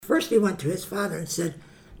First he went to his father and said,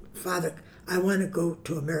 "Father, I want to go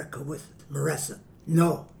to America with Marissa."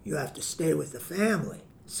 "No, you have to stay with the family."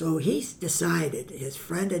 So he decided his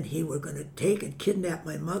friend and he were going to take and kidnap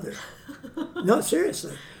my mother. No,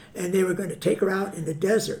 seriously. And they were going to take her out in the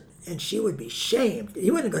desert, and she would be shamed. He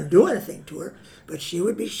wasn't going to do anything to her, but she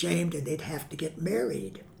would be shamed, and they'd have to get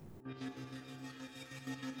married.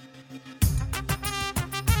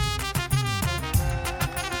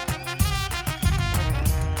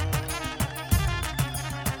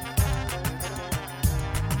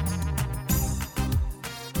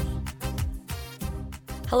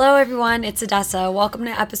 Hello everyone, it's Odessa. Welcome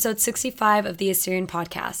to episode 65 of the Assyrian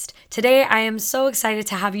Podcast. Today I am so excited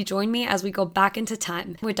to have you join me as we go back into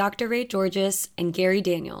time with Dr. Ray Georges and Gary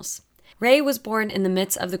Daniels. Ray was born in the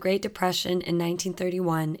midst of the Great Depression in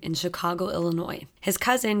 1931 in Chicago, Illinois. His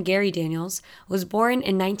cousin, Gary Daniels, was born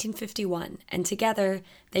in 1951, and together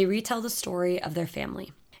they retell the story of their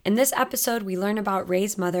family. In this episode, we learn about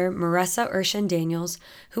Ray's mother, Marissa Urshan Daniels,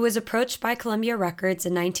 who was approached by Columbia Records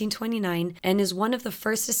in 1929 and is one of the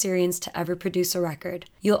first Assyrians to ever produce a record.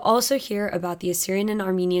 You'll also hear about the Assyrian and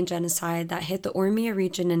Armenian genocide that hit the Urmia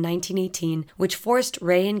region in 1918, which forced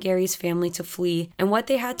Ray and Gary's family to flee, and what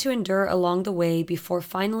they had to endure along the way before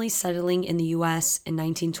finally settling in the U.S. in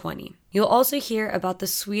 1920. You'll also hear about the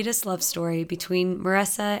sweetest love story between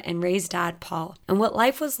Marissa and Ray's dad, Paul, and what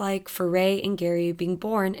life was like for Ray and Gary being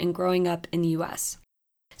born and growing up in the U.S.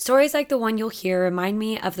 Stories like the one you'll hear remind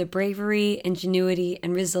me of the bravery, ingenuity,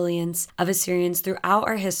 and resilience of Assyrians throughout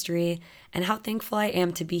our history, and how thankful I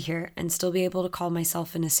am to be here and still be able to call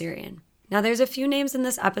myself an Assyrian. Now, there's a few names in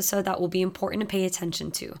this episode that will be important to pay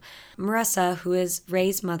attention to. Marissa, who is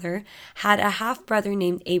Ray's mother, had a half-brother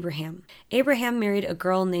named Abraham. Abraham married a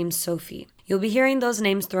girl named Sophie. You'll be hearing those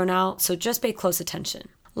names thrown out, so just pay close attention.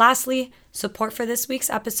 Lastly, support for this week's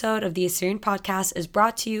episode of the Assyrian Podcast is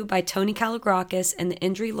brought to you by Tony Kalogerakis and the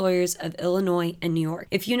Injury Lawyers of Illinois and New York.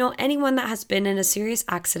 If you know anyone that has been in a serious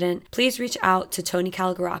accident, please reach out to Tony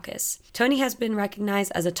Kalogerakis. Tony has been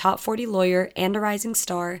recognized as a top 40 lawyer and a rising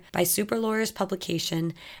star by Super Lawyers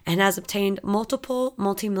publication and has obtained multiple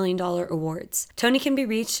multi-million-dollar awards. Tony can be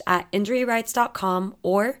reached at injuryrights.com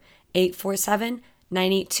or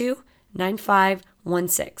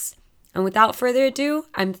 847-982-9516. And without further ado,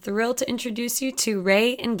 I'm thrilled to introduce you to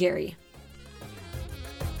Ray and Gary.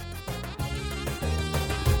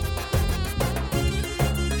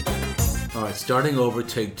 All right, starting over,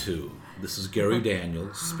 take two. This is Gary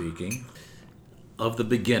Daniels speaking. Of the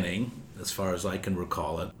beginning, as far as I can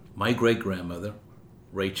recall it, my great-grandmother,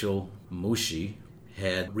 Rachel Mushi,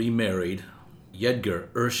 had remarried Yedgar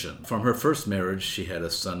Urshan. From her first marriage, she had a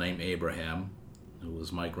son named Abraham, who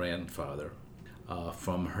was my grandfather.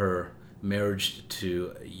 From her marriage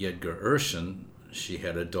to Yedgar Urshan, she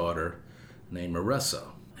had a daughter named Marissa,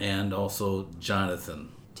 and also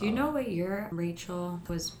Jonathan. Do you know what year Rachel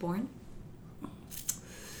was born?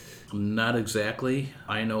 Not exactly.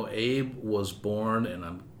 I know Abe was born,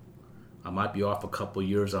 and I might be off a couple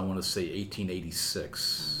years. I want to say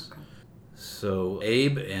 1886. Okay. So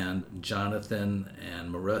Abe and Jonathan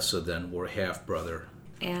and Marissa then were half-brother.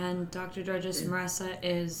 And Dr. Georges, Marissa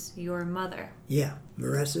is your mother. Yeah,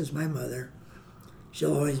 Marissa's my mother.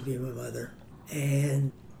 She'll always be my mother.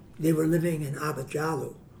 And they were living in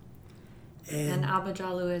Abajalu. And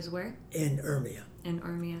Abajalu is where? In Urmia. In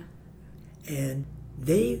Urmia. And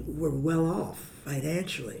they were well off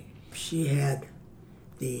financially. She had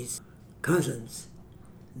these cousins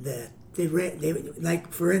that they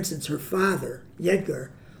like, for instance, her father,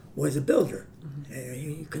 Yedgar, was a builder,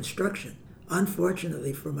 construction.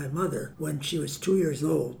 Unfortunately for my mother, when she was 2 years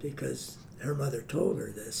old, because her mother told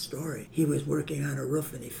her this story, he was working on a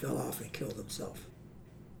roof and he fell off and killed himself.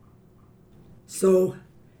 So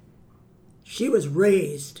she was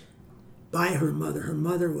raised by her mother. Her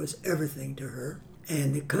mother was everything to her.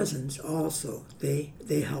 And the cousins also, they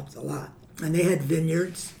helped a lot. And they had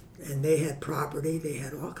vineyards and they had property. They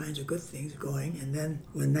had all kinds of good things going. And then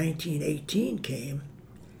when 1918 came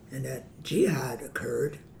and that jihad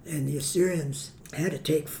occurred, and the Assyrians had to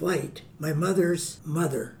take flight, my mother's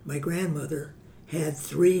mother, my grandmother, had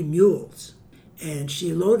 3 mules, and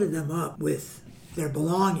she loaded them up with their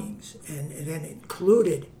belongings, and then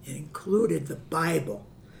included the Bible.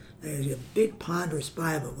 There was a big ponderous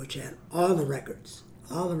Bible which had all the records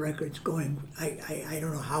going, I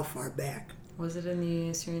don't know how far back. Was it in the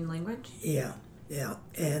Assyrian language? Yeah.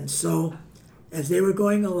 And so as they were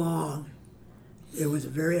going along, it was a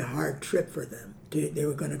very hard trip for them. They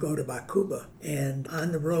were going to go to Bakuba, and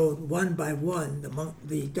on the road, one by one,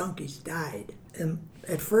 the donkeys died. And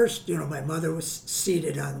at first, my mother was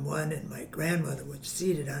seated on one, and my grandmother was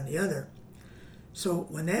seated on the other. So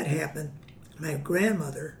when that happened, my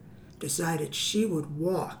grandmother decided she would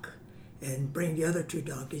walk and bring the other 2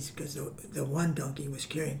 donkeys, because the one donkey was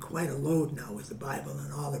carrying quite a load now with the Bible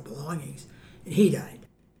and all their belongings, and he died.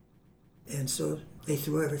 And so they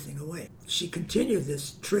threw everything away. She continued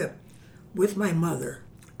this trip with my mother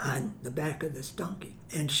on the back of this donkey.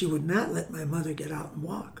 And she would not let my mother get out and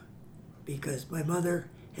walk, because my mother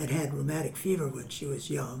had had rheumatic fever when she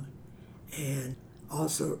was young. And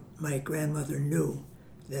also my grandmother knew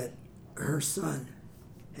that her son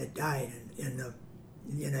had died in the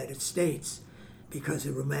United States because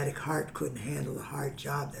the rheumatic heart couldn't handle the hard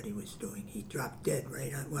job that he was doing. He dropped dead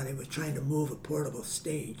right on when he was trying to move a portable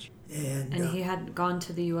stage. And he had gone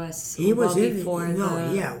to the U.S. He was before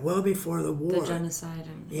well before the war. The genocide.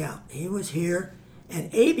 Yeah, he was here,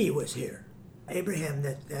 and Abie was here. Abraham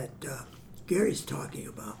that Gary's talking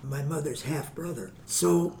about, my mother's half-brother.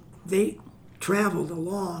 So they traveled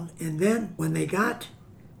along, and then when they got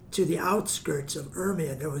to the outskirts of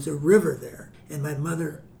Irmian, there was a river there, and my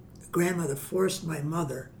grandmother forced my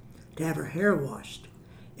mother to have her hair washed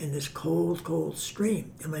in this cold, cold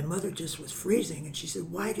stream. And my mother just was freezing, and she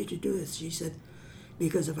said, "Why did you do this?" She said,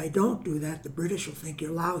 "Because if I don't do that, the British will think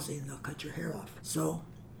you're lousy and they'll cut your hair off." So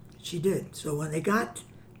she did. So when they got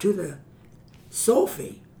to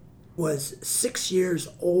Sophie was 6 years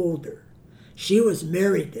older. She was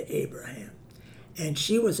married to Abraham, and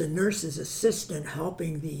she was a nurse's assistant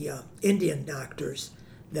helping the Indian doctors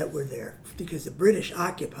that were there, because the British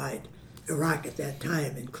occupied Iraq at that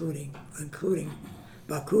time, including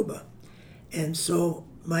Bakuba. And so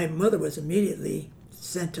my mother was immediately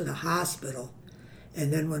sent to the hospital,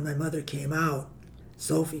 and then when my mother came out,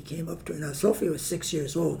 Sophie came up to her. Now, Sophie was 6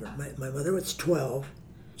 years older. My mother was 12.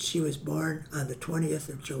 She was born on the 20th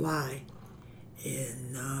of July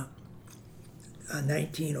in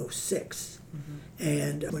 1906. Mm-hmm.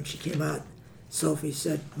 And when she came out, Sophie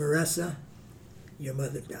said, "Marissa, your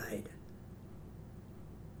mother died."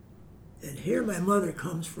 And here my mother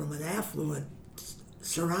comes from an affluent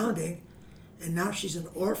surrounding, and now she's an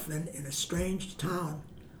orphan in a strange town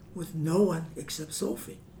with no one except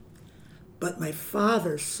Sophie. But my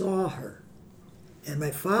father saw her, and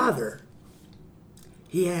my father,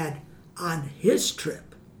 he had on his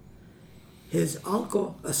trip, his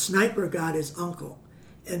uncle, a sniper got his uncle.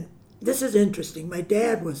 And this is interesting. My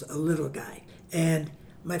dad was a little guy, and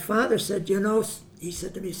my father said, he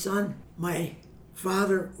said to me, "Son, my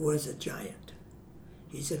father was a giant."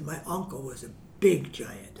 He said, "My uncle was a big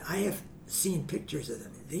giant. I have seen pictures of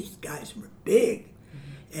them. These guys were big."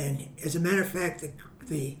 Mm-hmm. And as a matter of fact,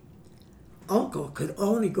 the uncle could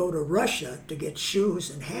only go to Russia to get shoes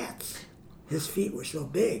and hats. His feet were so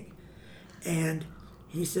big. And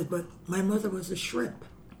he said, "But my mother was a shrimp."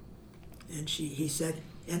 And he said,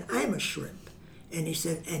 "And I'm a shrimp." And he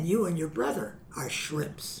said, "And you and your brother are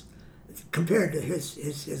shrimps," compared to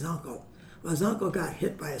his uncle. Well, his uncle got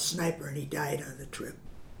hit by a sniper and he died on the trip.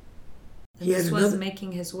 This was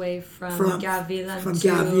making his way from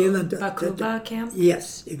Gavilan to Bakuba camp?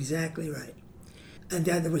 Yes, exactly right. And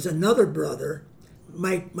then there was another brother.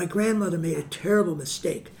 My grandmother made a terrible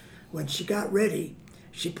mistake. When she got ready,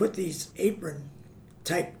 she put these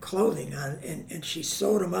apron-type clothing on, and she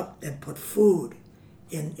sewed them up and put food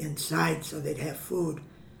inside so they'd have food.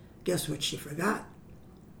 Guess what she forgot?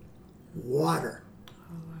 Water.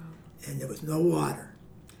 Oh, wow. And there was no water.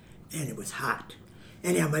 And it was hot.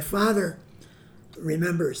 Anyhow, my father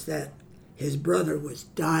remembers that his brother was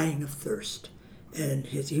dying of thirst. And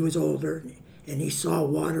he was older, and he saw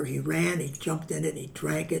water. He ran, he jumped in it, he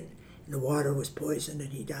drank it, and the water was poisoned,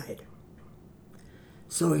 and he died.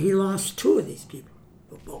 So he lost 2 of these people.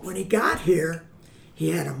 But when he got here, he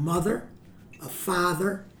had a mother, a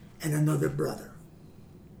father, and another brother.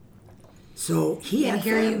 So he had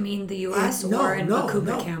here family. You mean the U.S. or in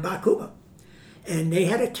Bakuba camp? Bakuba. And they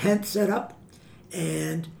had a tent set up,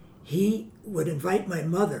 and he would invite my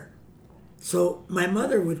mother. So my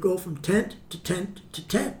mother would go from tent to tent to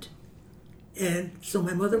tent. And so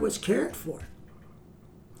my mother was cared for.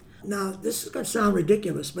 Now, this is going to sound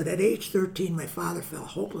ridiculous, but at age 13, my father fell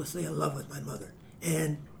hopelessly in love with my mother,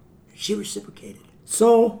 and she reciprocated.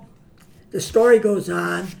 So the story goes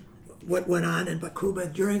on, what went on in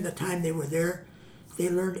Bakuba. During the time they were there, they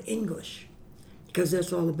learned English, because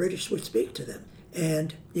that's all the British would speak to them.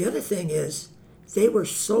 And the other thing is, they were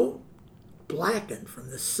so blackened from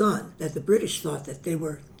the sun that the British thought that they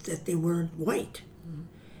weren't white. Mm-hmm.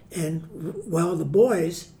 And well, the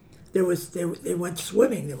boys, they went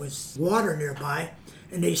swimming. There was water nearby,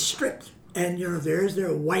 and they stripped. And there's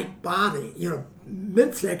their white body,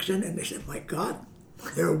 midsection, and they said, "My God,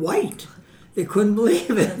 they're white." They couldn't believe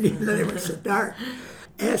it. They were so dark.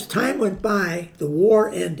 as time went by, the war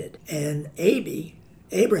ended, and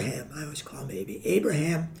Abraham, I always call him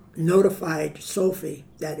Abraham notified Sophie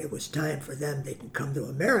that it was time for them, they can come to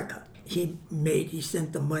America. He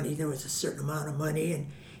sent the money, there was a certain amount of money, and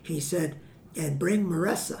he said, and bring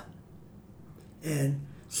Marissa. And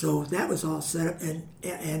so that was all set up,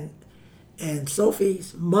 and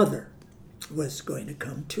Sophie's mother was going to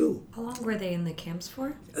come too. How long were they in the camps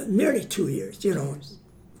for? Nearly 2 years,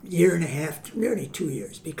 year and a half, nearly 2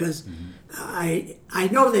 years, because I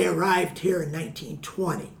know they arrived here in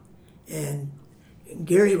 1920, and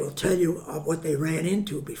Gary will tell you what they ran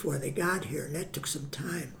into before they got here, and that took some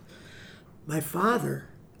time. My father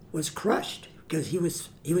was crushed because he was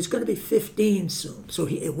going to be 15 soon, so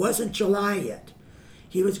it wasn't July yet.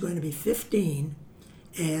 He was going to be 15,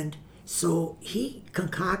 and so he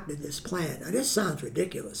concocted this plan. Now this sounds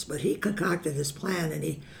ridiculous, but he concocted this plan, and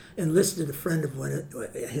he enlisted a friend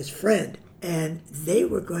of his friend, and they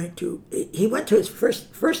were going to. He went to his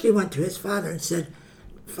first. He went to his father and said,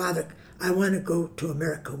 "Father, I want to go to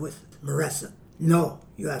America with Marissa." "No,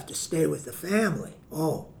 you have to stay with the family."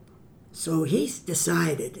 "Oh." So he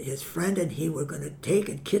decided, his friend and he were going to take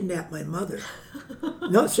and kidnap my mother.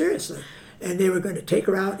 No, seriously. And they were going to take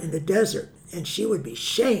her out in the desert, and she would be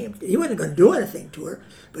shamed. He wasn't going to do anything to her,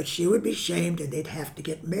 but she would be shamed, and they'd have to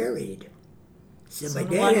get married. So my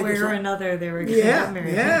dad one way or another, they were going to get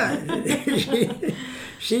married. Yeah.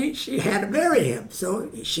 she had to marry him,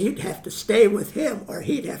 so she'd have to stay with him, or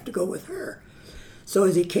he'd have to go with her. So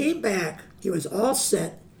as he came back, he was all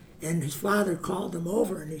set, and his father called him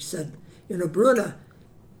over, and he said, "Bruna,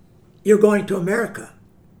 you're going to America."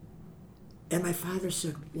 And my father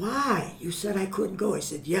said, "Why? You said I couldn't go." I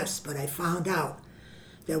said, "Yes, but I found out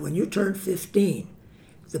that when you turn 15,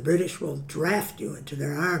 the British will draft you into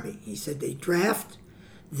their army." He said they draft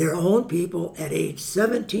their own people at age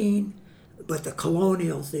 17, but the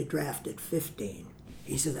colonials they draft at 15.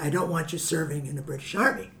 He said, "I don't want you serving in the British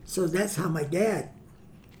Army." So that's how my dad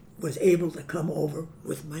was able to come over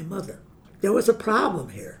with my mother. There was a problem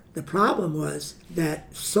here. The problem was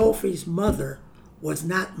that Sophie's mother was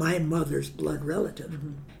not my mother's blood relative.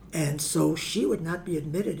 Mm-hmm. And so she would not be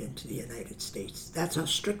admitted into the United States. That's how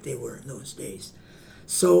strict they were in those days.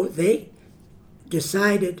 So they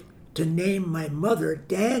decided to name my mother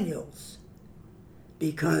Daniels,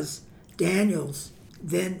 because Daniels,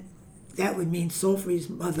 then that would mean Sophie's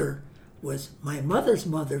mother was my mother's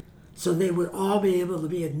mother. So they would all be able to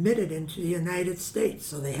be admitted into the United States.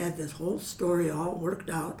 So they had this whole story all worked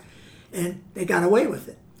out, and they got away with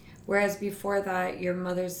it. Whereas before that, your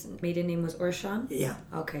mother's maiden name was Urshan? Yeah.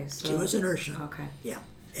 Okay. So she was an Urshan. Okay. Yeah.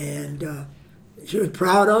 And she was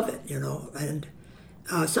proud of it, And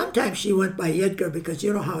sometimes she went by Yedgar, because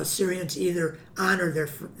you know how Assyrians either honor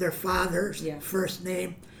their father's first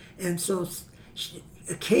name. And so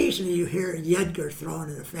occasionally you hear Yedgar thrown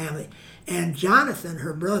in the family. And Jonathan,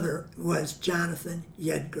 her brother, was Jonathan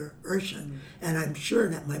Yedgar Urshan. Mm-hmm. And I'm sure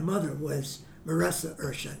that my mother was Marissa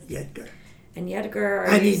Urshan Yedgar. And Yedgar,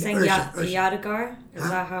 are you saying Yadgar? Is huh?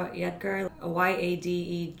 that how Yedgar?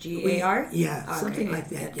 Yadegar? Yeah, okay, something like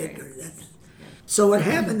that. Yedgar. So what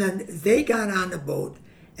happened then, they got on the boat,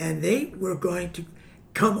 and they were going to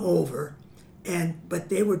come over, but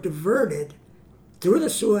they were diverted through the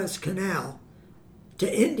Suez Canal to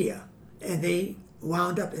India, and they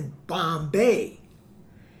wound up in Bombay.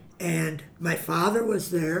 And my father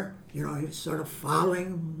was there, he was sort of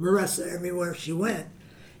following Marissa everywhere she went.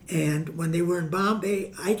 And when they were in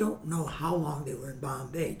Bombay, I don't know how long they were in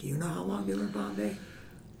Bombay. Do you know how long they were in Bombay?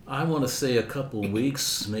 I want to say a couple of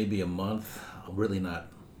weeks, maybe a month. I'm really not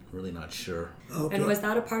sure. Okay. And was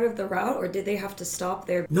that a part of the route, or did they have to stop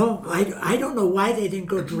there? No, I don't know why they didn't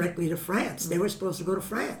go directly to France. They were supposed to go to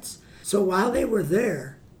France. So while they were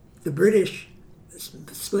there, the British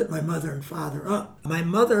split my mother and father up. My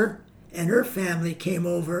mother and her family came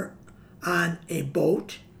over on a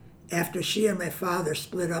boat after she and my father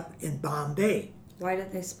split up in Bombay. Why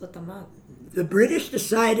did they split them up? The British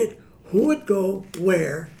decided who would go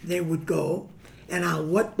where they would go and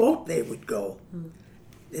on what boat they would go.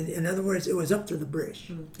 In other words, it was up to the British.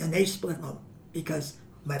 And they split them up because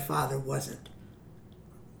my father wasn't.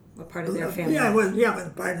 A part of their family? Yeah,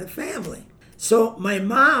 wasn't part of the family. So my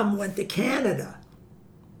mom went to Canada.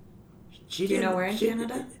 Do you know where in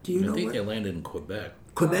Canada? Do you know where? I think they landed in Quebec.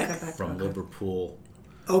 Quebec? From Liverpool.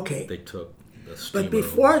 Okay. They took the steamer. But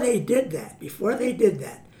before they did that,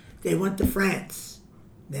 they went to France.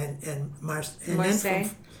 Marseille.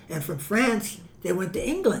 From France, they went to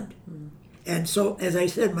England. And so, as I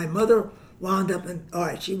said, my mother wound up in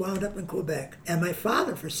Quebec. And my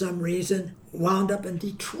father, for some reason, wound up in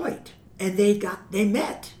Detroit. And they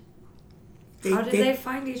met. How did they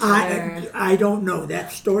find each other? I don't know.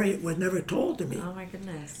 That story was never told to me. Oh my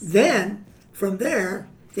goodness. Then, from there,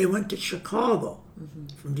 they went to Chicago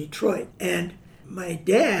from Detroit. And my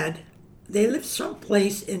dad, they lived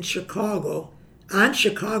someplace in Chicago, on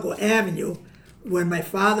Chicago Avenue, when my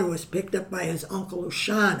father was picked up by his Uncle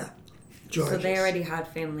Oshana Georges. So they already had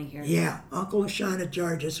family here. Yeah, Uncle Oshana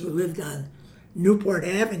Georges, who lived on Newport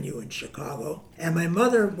Avenue in Chicago. And my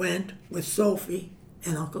mother went with Sophie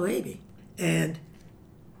and Uncle Abe. And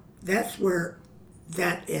that's where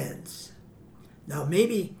that ends. Now,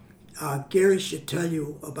 maybe Gary should tell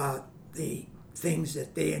you about the things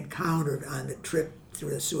that they encountered on the trip through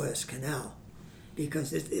the Suez Canal,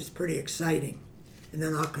 because it's pretty exciting. And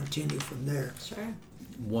then I'll continue from there. Sure.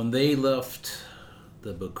 When they left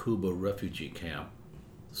the Bakuba refugee camp,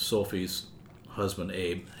 Sophie's husband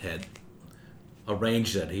Abe had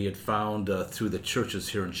arranged that. He had found through the churches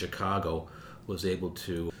here in Chicago, was able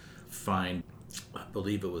to find, I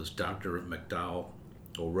believe it was Dr. McDowell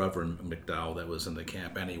or Reverend McDowell that was in the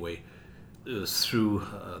camp anyway. It was through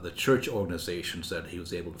the church organizations that he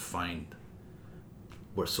was able to find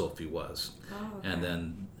where Sophie was. Oh, okay. And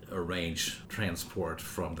then arrange transport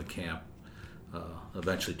from the camp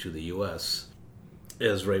eventually to the U.S.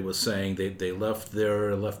 As Ray was saying, they left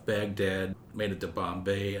there, left Baghdad, made it to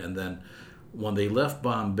Bombay, and then when they left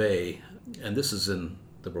Bombay, and this is in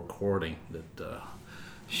the recording that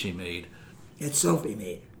she made. That Sophie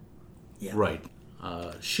made. Yeah. Right.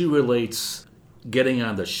 She relates getting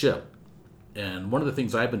on the ship, and one of the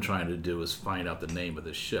things I've been trying to do is find out the name of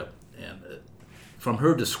the ship. And from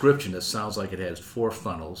her description, it sounds like it has 4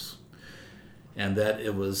 funnels, and that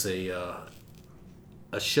it was a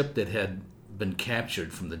ship that had been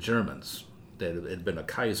captured from the Germans, that it had been a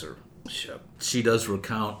Kaiser ship. She does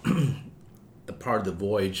recount the part of the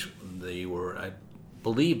voyage. They were, I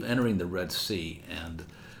believe, entering the Red Sea, and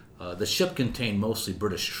the ship contained mostly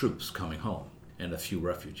British troops coming home and a few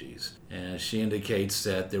refugees. And she indicates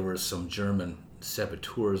that there were some German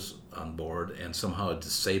saboteurs on board and somehow it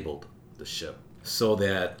disabled the ship, so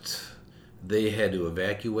that they had to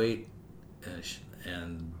evacuate,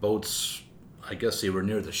 and boats, I guess they were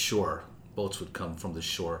near the shore. Boats would come from the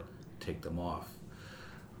shore, take them off.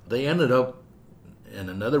 They ended up in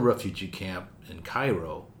another refugee camp in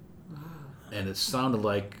Cairo, and it sounded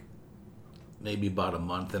like maybe about a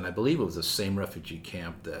month, and I believe it was the same refugee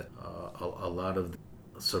camp that a lot of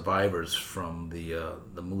survivors from the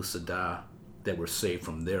Musadah that were saved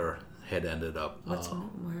from there had ended up. What's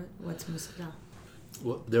Musadah?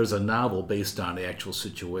 Well, there's a novel based on the actual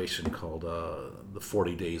situation called The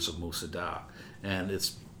 40 Days of Musadah, and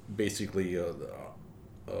it's basically a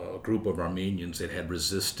group of Armenians that had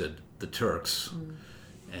resisted the Turks,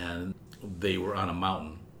 and they were on a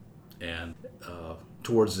mountain, and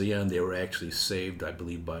towards the end they were actually saved, I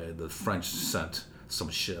believe, by the French sent some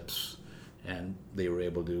ships, and they were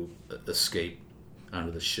able to escape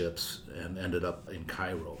onto the ships and ended up in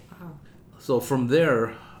Cairo. Wow. So from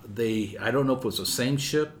there, I don't know if it was the same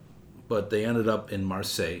ship, but they ended up in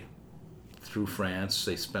Marseille through France.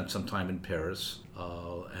 They spent some time in Paris,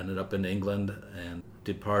 ended up in England, and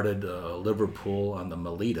departed Liverpool on the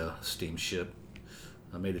Melita steamship,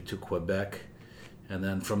 made it to Quebec, and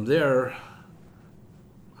then from there,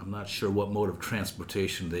 I'm not sure what mode of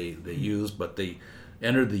transportation they used, but they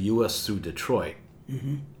entered the U.S. through Detroit.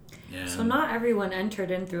 Mm-hmm. So not everyone entered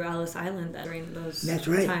in through Ellis Island during those That's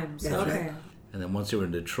right. times. That's okay. right. And then once they were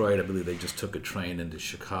in Detroit, I believe they just took a train into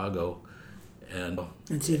Chicago, and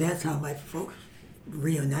see, that's how my folks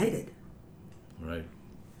reunited. right,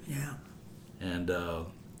 Yeah. and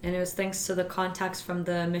And it was thanks to the contacts from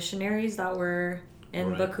the missionaries that were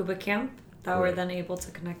in Right. Bakuba camp that were Right. then able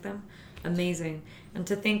to connect them. Amazing. And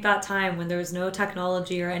to think that time when there was no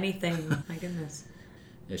technology or anything, my goodness.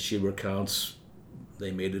 as she recounts,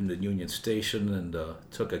 they made it into Union Station and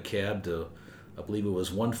took a cab to, I believe it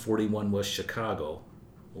was 141 West Chicago,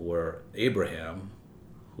 where Abraham,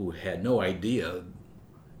 who had no idea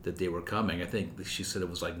that they were coming, I think she said it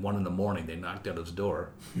was like 1 a.m, they knocked at his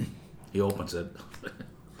door. He opens it,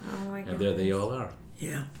 Oh my goodness. and there they all are.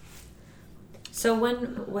 Yeah. So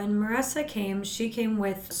when Marissa came, she came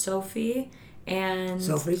with Sophie and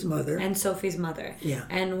Sophie's mother. and Sophie's mother. Yeah.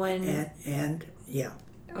 And when And yeah.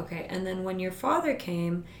 okay, and then when your father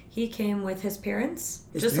came, he came with his parents.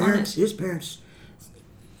 His parents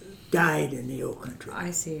died in the old country.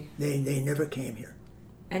 I see. They never came here.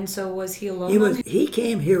 And so was he alone? He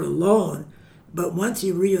came here alone, but once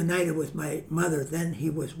he reunited with my mother, then he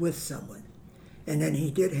was with someone. And then he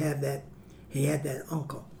did have that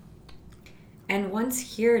uncle. And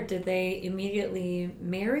once here, did they immediately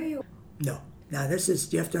marry? No. Now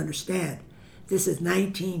you have to understand, This is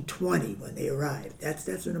 1920 when they arrived. That's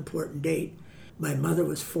an important date. My mother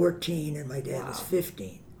was 14 and my dad was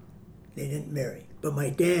 15. They didn't marry. But my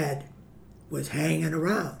dad was hanging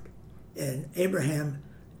around. And Abraham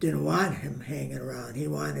didn't want him hanging around. He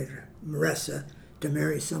wanted Marissa to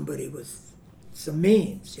marry somebody with some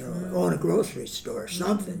means, own a grocery store or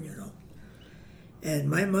something, And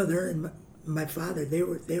my mother and my father, they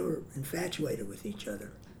were infatuated with each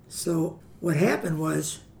other. So what happened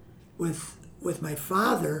was, with my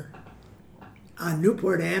father on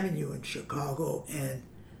Newport Avenue in Chicago, and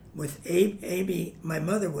with Amy, my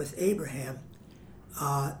mother with Abraham,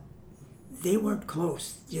 they weren't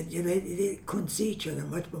close. They couldn't see each other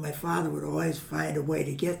much, but my father would always find a way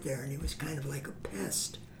to get there, and he was kind of like a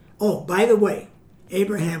pest. Oh, by the way,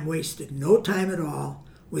 Abraham wasted no time at all.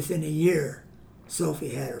 Within a year,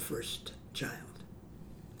 Sophie had her first child,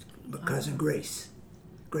 my cousin Grace.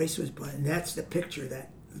 Grace was born, and that's the picture of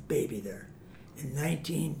that baby there. In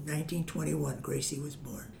 1921, Gracie was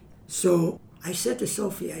born. So I said to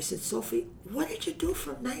Sophie, Sophie, what did you do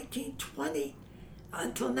from 1920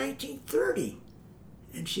 until 1930?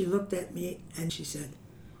 And she looked at me and she said,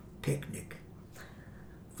 picnic.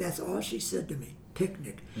 That's all she said to me,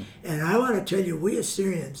 picnic. And I want to tell you, we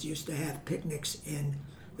Assyrians used to have picnics in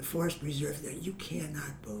the forest reserve that you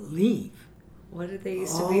cannot believe. What did they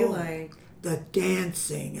used to be like? The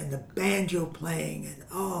dancing and the banjo playing and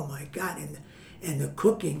oh my God, and the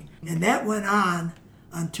cooking. And that went on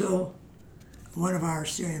until one of our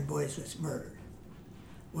Syrian boys was murdered.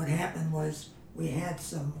 What happened was we had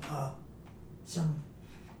some kind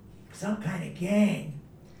of gang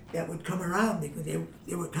that would come around because they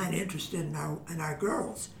were kind of interested in our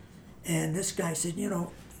girls. And this guy said,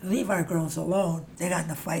 leave our girls alone. They got in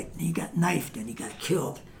a fight and he got knifed and he got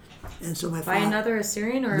killed. And so my by father, another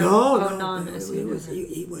Assyrian or no, non-Assyrian?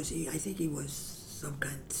 I think he was some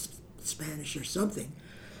kind of Spanish or something.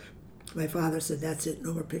 My father said, "That's it,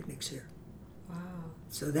 no more picnics here." Wow.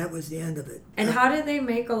 So that was the end of it. And how did they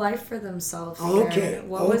make a life for themselves? Okay. Here?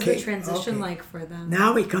 What was the transition like for them?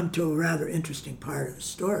 Now we come to a rather interesting part of the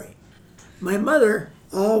story. My mother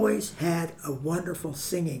always had a wonderful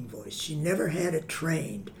singing voice. She never had it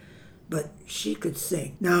trained, but she could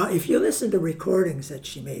sing. Now, if you listen to recordings that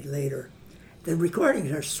she made later, the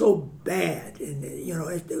recordings are so bad, and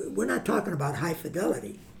we're not talking about high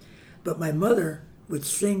fidelity, but my mother would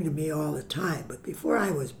sing to me all the time. But before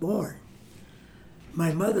I was born,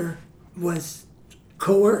 my mother was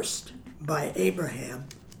coerced by Abraham,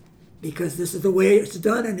 because this is the way it's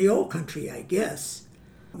done in the old country, I guess,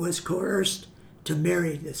 was coerced to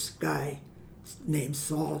marry this guy named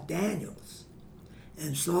Saul Daniels.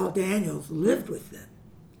 And Saul Daniels lived with them.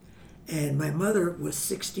 And my mother was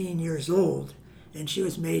 16 years old, and she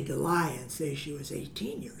was made to lie and say she was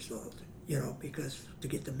 18 years old, because to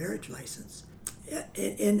get the marriage license.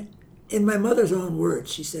 In my mother's own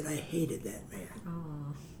words, she said, "I hated that man."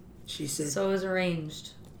 Oh. She said... So it was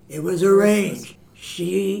arranged. It was arranged.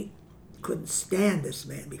 She couldn't stand this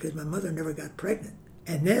man because my mother never got pregnant.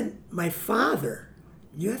 And then my father,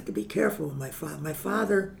 you have to be careful with my father. My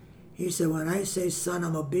father, he said, when I say son,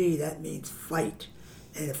 I'm a bee, that means fight.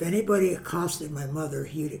 And if anybody accosted my mother,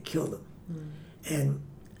 he would have killed him.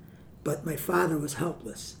 But my father was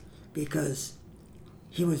helpless because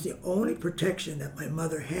he was the only protection that my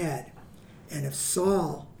mother had. And if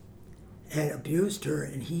Saul had abused her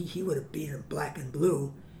and he would have beaten her black and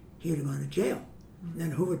blue, he would have gone to jail. And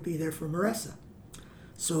then who would be there for Marissa?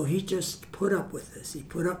 So he just put up with this. He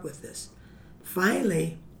put up with this.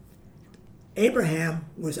 Finally, Abraham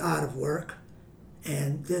was out of work,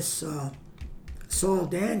 and this Saul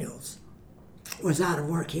Daniels was out of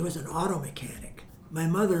work. He was an auto mechanic. My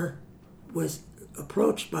mother was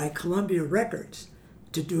approached by Columbia Records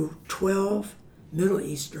to do 12 Middle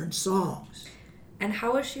Eastern songs. And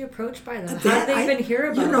how was she approached by them? How did they even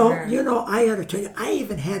hear about her? I got to tell you, I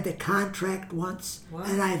even had the contract once,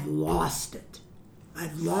 and I've lost it.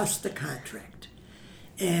 I've lost the contract.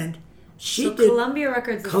 And she did... Columbia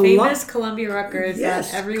Records, the famous Columbia Records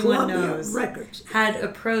that everyone Columbia knows, Records had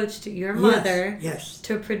approached your mother yes.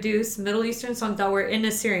 to produce Middle Eastern songs that were in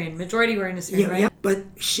Assyrian. Majority were in Assyrian, right? Yeah, but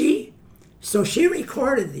she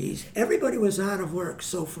recorded these. Everybody was out of work.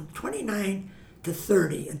 So from 29 to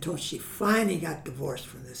 30, until she finally got divorced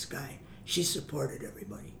from this guy, she supported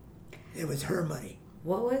everybody. It was her money.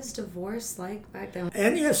 What was divorce like back then?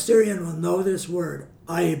 Any Assyrian will know this word,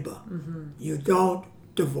 aiba. Mm-hmm. You don't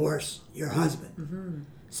divorce your husband. Mm-hmm.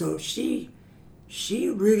 So she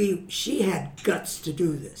had guts to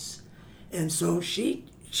do this. And so she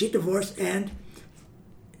divorced, and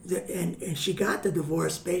she got the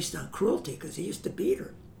divorce based on cruelty because he used to beat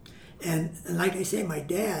her. And like I say, my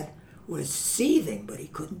dad was seething, but he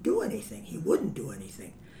couldn't do anything. He wouldn't do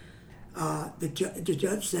anything. The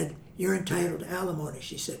judge said, "You're entitled to alimony."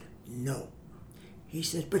 She said, "No." He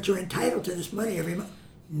said, "But you're entitled to this money every month."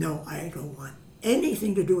 "No, I don't want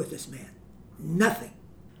anything to do with this man. Nothing."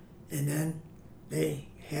 And then they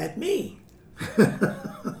had me.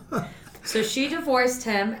 So she divorced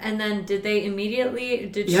him, and then did she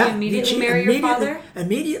immediately marry your father?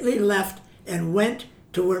 Immediately left and went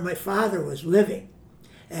to where my father was living.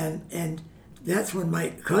 And that's when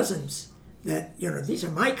my cousins, these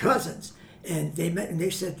are my cousins, and they met and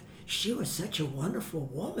they said, "She was such a wonderful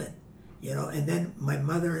woman," and then my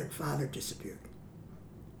mother and father disappeared.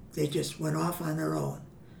 They just went off on their own.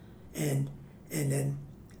 And then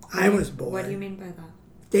I was born. What do you mean by that?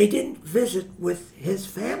 They didn't visit with his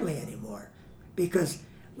family anymore because,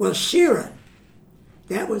 Sharon,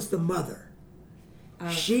 that was the mother.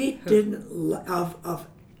 She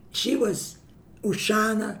was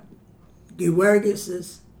Ushana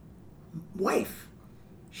Gewergis's wife.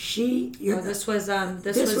 This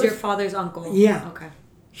was your father's uncle. Yeah. Okay.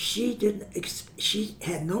 She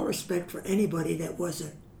had no respect for anybody that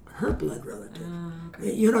wasn't her blood relative.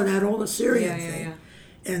 Okay. That old Assyrian thing.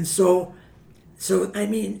 Yeah. And so I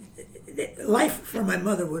mean, life for my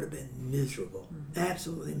mother would have been miserable,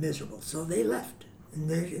 absolutely miserable. So they left, and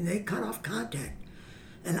they cut off contact.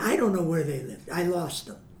 And I don't know where they lived. I lost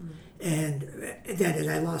them. And that is,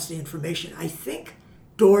 I lost the information. I think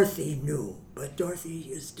Dorothy knew, but Dorothy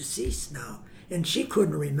is deceased now, and she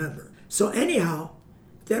couldn't remember. So anyhow,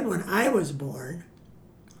 then when I was born,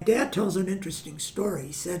 Dad tells an interesting story.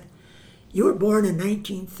 He said, "You were born in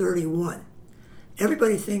 1931.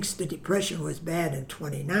 Everybody thinks the Depression was bad in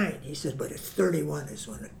 29. He said, but at 31 is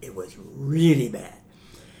when it was really bad.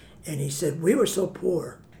 And he said, we were so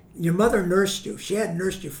poor. Your mother nursed you. If she hadn't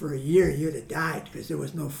nursed you for a year, you'd have died because there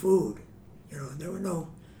was no food.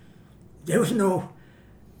 There was no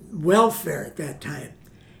welfare at that time.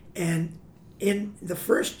 And in the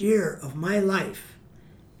first year of my life,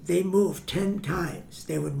 they moved 10 times.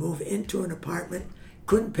 They would move into an apartment,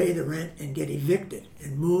 couldn't pay the rent, and get evicted,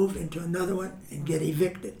 and move into another one and get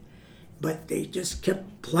evicted. But they just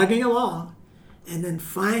kept plugging along. And then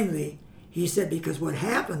finally, he said, because what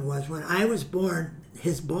happened was when I was born,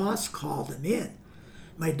 his boss called him in.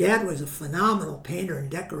 My dad was a phenomenal painter and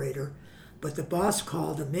decorator, but the boss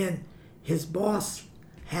called him in. His boss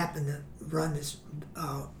happened to run this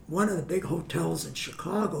one of the big hotels in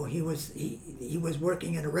Chicago. He was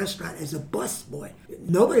working in a restaurant as a busboy.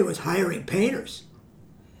 Nobody was hiring painters.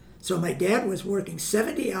 So my dad was working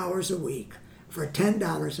 70 hours a week for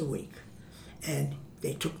 $10 a week, and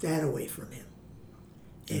they took that away from him.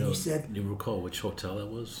 And he said, "You recall which hotel that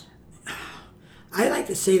was?" I like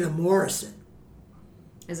to say the Morrison.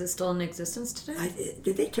 Is it still in existence today?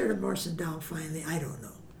 Did they tear the Morrison down finally? I don't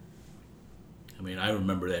know. I mean, I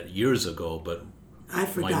remember that years ago, but I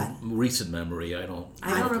forgot. My recent memory, I don't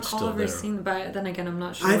recall ever seeing, but then again, I'm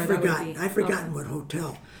not sure. I've forgotten what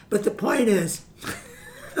hotel. But the point is,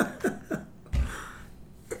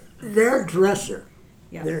 their dresser,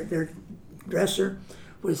 their dresser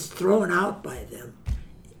was thrown out by them.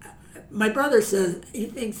 My brother says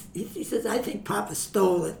he says I think Papa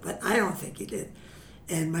stole it, but I don't think he did.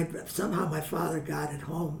 And somehow my father got it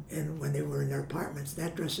home, and when they were in their apartments,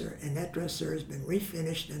 that dresser has been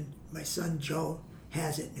refinished, and my son Joe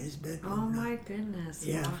has it in his bedroom. Oh my goodness!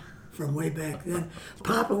 Yeah, wow. From way back then.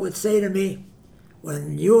 Papa would say to me,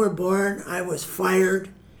 "When you were born, I was fired,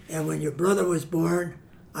 and when your brother was born,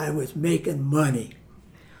 I was making money."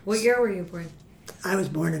 What year were you born? I was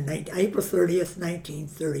born on April 30th,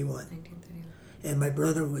 1931. 1931. And my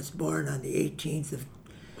brother was born on the 18th of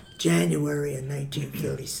January in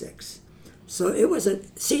 1936. So it was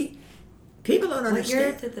people don't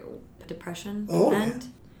understand. What year did the Depression Yeah.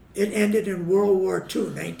 end? It ended in World War II,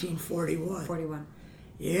 1941. 41.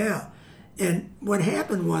 Yeah. And what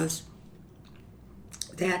happened was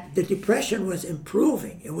that the Depression was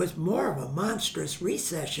improving. It was more of a monstrous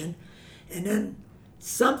recession. And then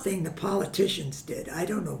something the politicians did, I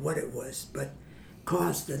don't know what it was, but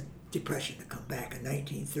caused the Depression to come back in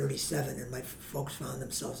 1937, and my folks found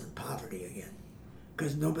themselves in poverty again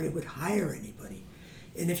because nobody would hire anybody.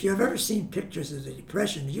 And if you've ever seen pictures of the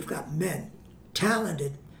Depression, you've got men,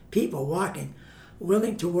 talented people walking,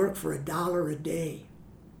 willing to work for $1 a day.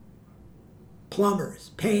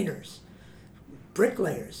 Plumbers, painters,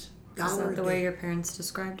 bricklayers, $1 a day. Is that the way your parents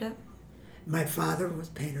described it? My father was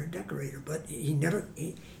painter and decorator, but he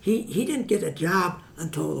didn't get a job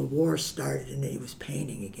until the war started and he was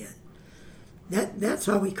painting again. That's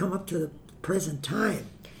how we come up to the present time.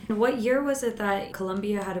 And what year was it that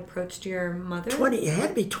Columbia had approached your mother? It had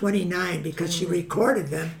to be 29 because she recorded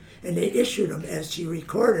them and they issued them as she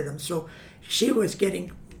recorded them. So she was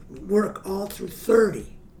getting work all through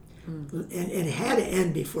 30. And it had to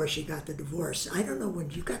end before she got the divorce. I don't know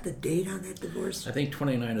when you got the date on that divorce. I think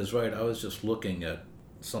 29 is right. I was just looking at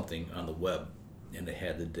something on the web, and it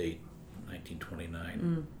had the date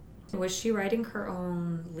 1929. Was she writing her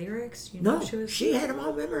own lyrics? You No, know she had them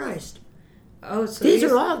all memorized. Oh, so These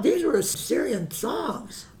were Assyrian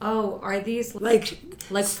songs. Oh, are these Like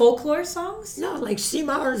folklore songs? no, like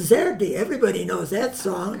Simar Zerdi. Everybody knows that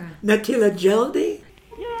song. Okay. Natila Jeldi.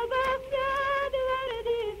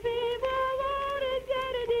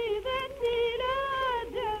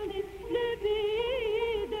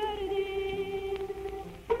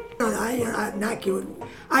 I'm not kidding.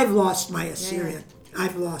 I've lost my Assyrian.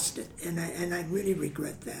 I've lost it, and I really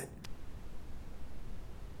regret that.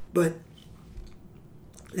 But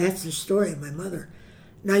that's the story of my mother.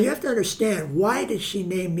 Now you have to understand, why did she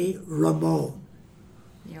name me Ramon?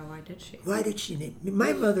 Yeah, why did she? Why did she name me?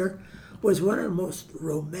 My mother was one of the most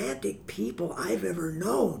romantic people I've ever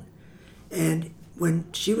known. And when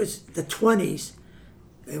she was the 20s,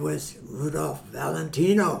 it was Rudolph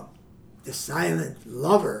Valentino, the silent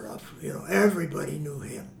lover of, everybody knew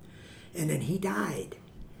him. And then he died.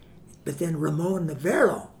 But then Ramon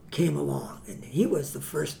Navarro came along, and he was the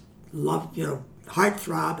first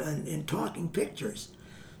heartthrob in talking pictures.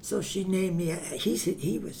 So she named me.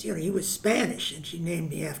 He was Spanish, and she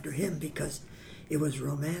named me after him because it was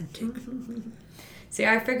romantic. See,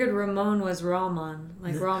 I figured Ramon was Rahman,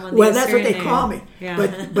 like Rahman. Well, that's what they call me. Yeah.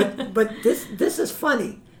 But this is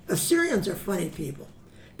funny. Assyrians are funny people,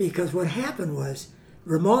 because what happened was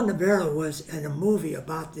Ramon Navarro was in a movie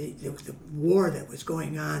about the war that was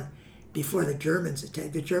going on before the Germans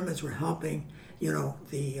attacked. The Germans were helping,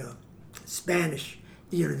 the Spanish,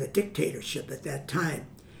 the dictatorship at that time.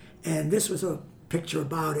 And this was a picture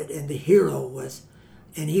about it, and the hero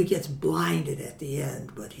and he gets blinded at the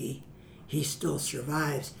end, but he still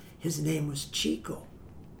survives. His name was Chico.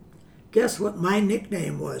 Guess what my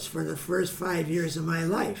nickname was for the first 5 years of my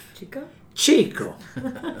life? Chico? Chico.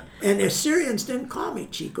 And the Assyrians didn't call me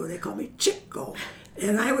Chico, they called me Chico.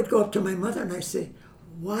 And I would go up to my mother and I say,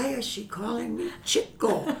 why is she calling me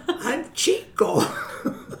Chico? I'm Chico.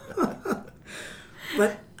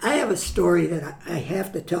 But I have a story that I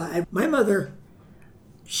have to tell. My mother,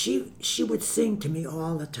 she would sing to me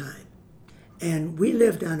all the time. And we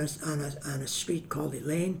lived on a street called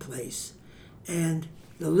Elaine Place. And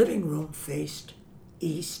the living room faced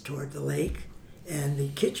east toward the lake, and the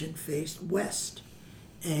kitchen faced west.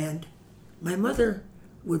 And my mother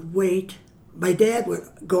would wait. My dad would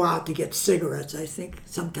go out to get cigarettes. I think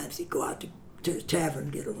sometimes he'd go out to the tavern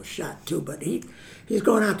and get a little shot too, but he's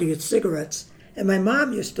going out to get cigarettes. And my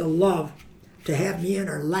mom used to love to have me in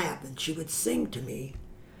her lap, and she would sing to me,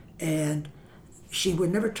 and she would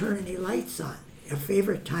never turn any lights on. Her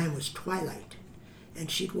favorite time was twilight, and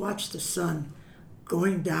she'd watch the sun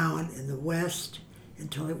going down in the west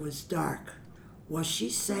until it was dark. Well, she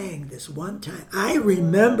sang this one time. I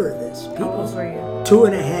remember this. How old were you?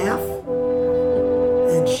 2.5.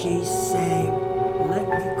 And she sang, "Let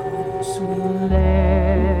me call you sweet."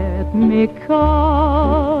 Let me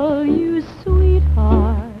call you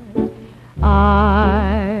sweetheart.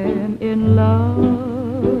 I'm in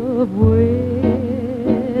love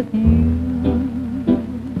with you.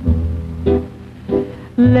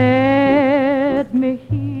 Let me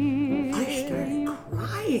hear. I started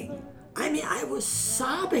crying. I was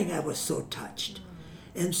sobbing. I was so touched.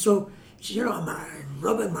 And so, I'm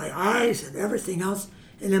rubbing my eyes and everything else.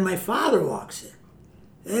 And then my father walks in.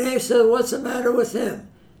 And they said, what's the matter with him?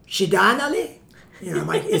 Shidanali? I'm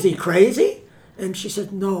like, is he crazy? And she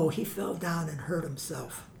said, no, he fell down and hurt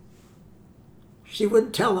himself. She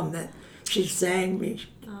wouldn't tell him that. She sang me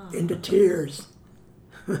into tears.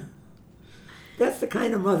 That's the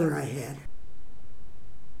kind of mother I had.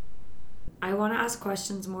 I want to ask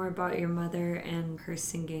questions more about your mother and her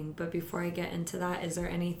singing, but before I get into that, is there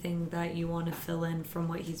anything that you want to fill in from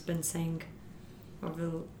what he's been saying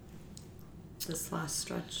over this last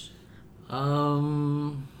stretch?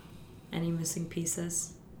 Any missing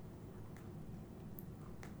pieces?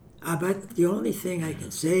 But the only thing I can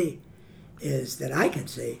say is that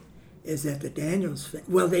the Daniels,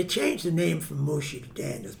 they changed the name from Mushi to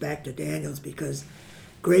Daniels, back to Daniels, because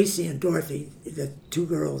Gracie and Dorothy, the two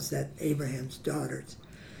girls, that Abraham's daughters,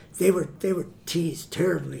 they were teased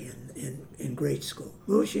terribly in grade school.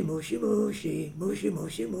 Mushi, Mushi, Mushi, Mushi,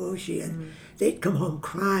 Mushi, Mushi, and they'd come home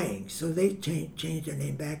crying, so they changed their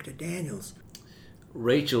name back to Daniels.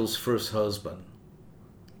 Rachel's first husband,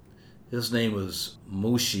 his name was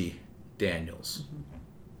Mushi Daniels.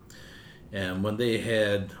 And when they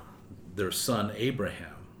had their son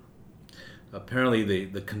Abraham, apparently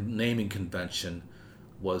the naming convention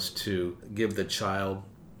was to give the child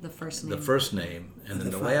The first name. the first name, and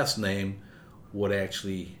then the last name would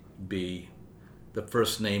actually be the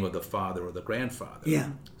first name of the father or the grandfather. Yeah.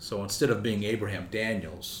 So instead of being Abraham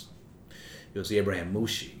Daniels, it was Abraham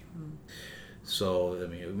Mushi. So, I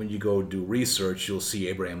mean, when you go do research, you'll see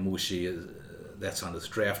Abraham Mushi, that's on his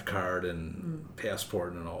draft card and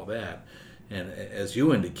passport and all that. And as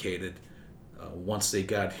you indicated, once they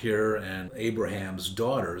got here and Abraham's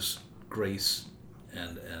daughters, Grace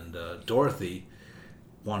and Dorothy,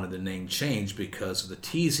 wanted the name changed because of the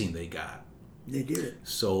teasing they got. They did it.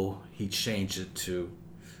 So he changed it to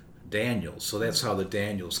Daniels. So that's how the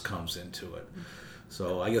Daniels comes into it.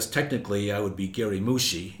 So I guess technically I would be Gary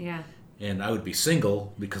Mushi. Yeah. And I would be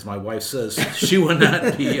single because my wife says she would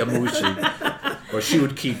not be a Mushi, or she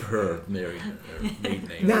would keep her maiden name.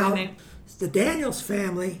 Now, the Daniels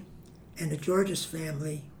family and the Georges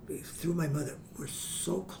family, through my mother, were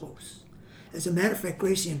so close. As a matter of fact,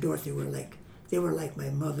 Gracie and Dorothy were like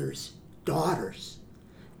my mother's daughters.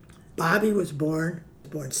 Bobby was born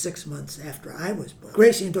 6 months after I was born.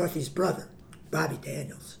 Gracie and Dorothy's brother, Bobby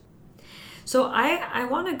Daniels. So I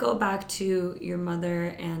want to go back to your mother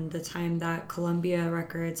and the time that Columbia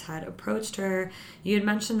Records had approached her. You had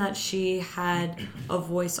mentioned that she had a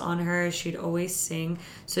voice on her. She'd always sing.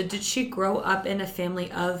 So did she grow up in a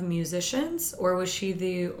family of musicians, or was she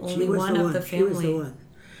the only one of the family? She was the one.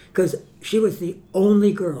 Because she was the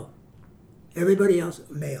only girl. Everybody else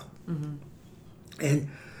male. Mm-hmm. And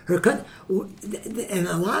and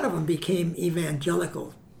a lot of them became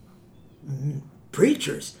evangelical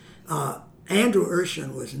preachers. Andrew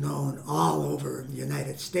Urshan was known all over the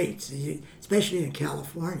United States, especially in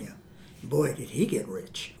California. Boy, did he get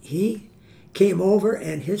rich. He came over,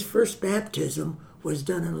 and his first baptism was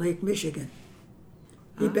done in Lake Michigan.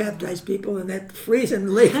 He baptized people in that freezing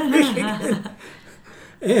Lake Michigan.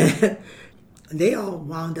 And they all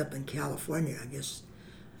wound up in California, I guess.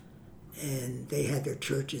 And they had their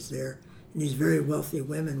churches there. And these very wealthy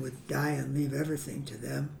women would die and leave everything to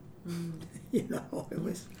them. You know, it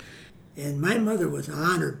was... And my mother was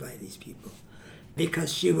honored by these people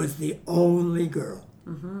because she was the only girl.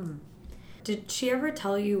 Mm-hmm. Did she ever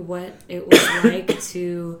tell you what it was like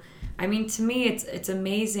to... I mean, to me, it's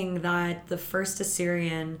amazing that the first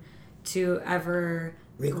Assyrian to ever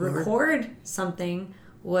record something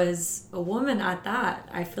was a woman at that.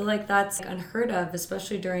 I feel like that's unheard of,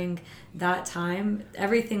 especially during that time.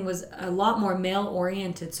 Everything was a lot more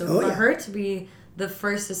male-oriented. So for her to be the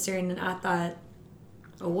first Assyrian at that,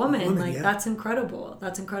 a woman that's incredible.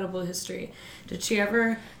 That's incredible history. Did she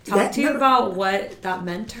ever talk to you about what that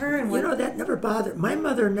meant to her? And that never bothered. My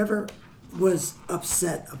mother never was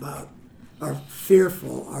upset about or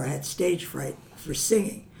fearful or had stage fright for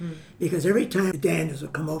singing. Because every time the Daniels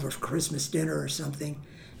would come over for Christmas dinner or something,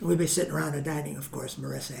 and we'd be sitting around the dining, of course,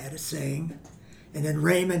 Marissa had to sing. And then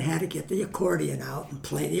Raymond had to get the accordion out and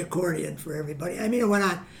play the accordion for everybody. I mean, it went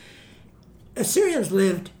on. Assyrians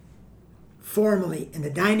lived formally in the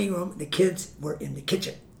dining room. The kids were in the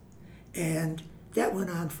kitchen. And that went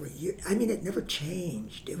on for years. I mean, it never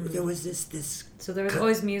changed. There was this... So there was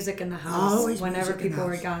always music in the house whenever people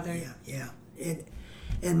were gathered. Yeah.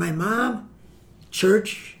 And my mom,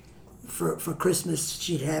 church, for Christmas,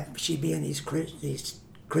 she'd be in these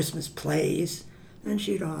Christmas plays, and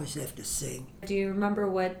she'd always have to sing. Do you remember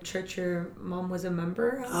what church your mom was a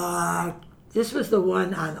member of? This was the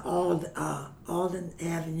one on Alden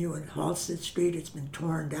Avenue and Halsted Street. It's been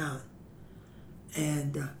torn down.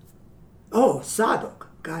 And, Sadok.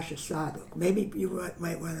 Gosh, Sadok. Maybe you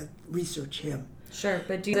might want to research him. Sure,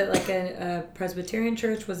 but is it like a Presbyterian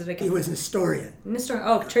church? Was it a... He was an Nestorian.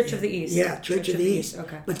 Church of the East. Yeah, Church of the East.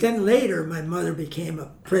 Okay. But then later, my mother became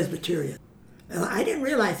a Presbyterian. And I didn't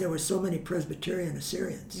realize there were so many Presbyterian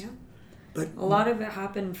Assyrians. Yeah. But a lot of it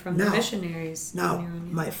happened from the missionaries. Now,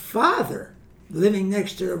 my father, living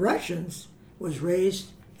next to the Russians, was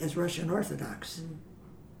raised as Russian Orthodox.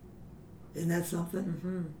 Isn't that something?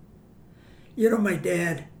 Mm-hmm. You know, my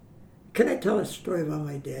dad... Can I tell a story about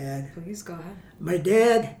my dad? Please, go ahead. My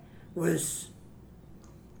dad was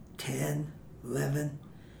 10, 11,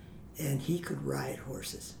 and he could ride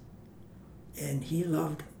horses. And he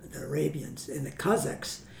loved the Arabians. And the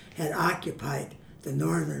Kazakhs had occupied the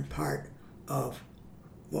northern part of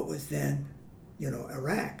what was then,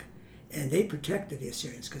 Iraq. And they protected the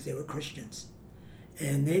Assyrians because they were Christians.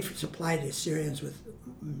 And they supplied the Assyrians with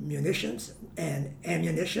munitions and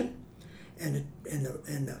ammunition. And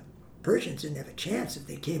the Persians didn't have a chance if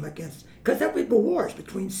they came against, because there would be wars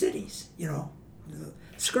between cities,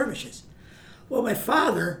 skirmishes. Well, my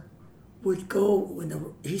father would go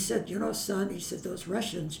he said, son, he said, those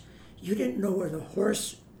Russians you didn't know where the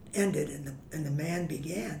horse ended and the man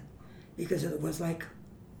began, because it was like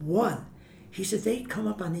one. He said they'd come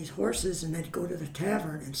up on these horses and they'd go to the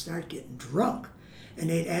tavern and start getting drunk. And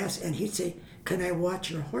they'd ask, and he'd say, "Can I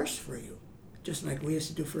watch your horse for you?" Just like we used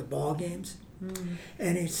to do for the ball games.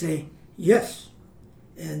 And he'd say, "Yes."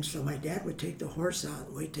 And so my dad would take the horse out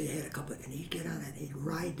and wait till he had a couple, and he'd get on it and he'd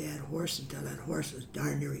ride that horse until that horse was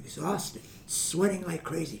darn near exhausted, sweating like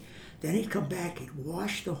crazy. Then he'd come back, he'd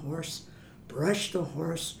wash the horse, brush the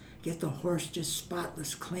horse, get the horse just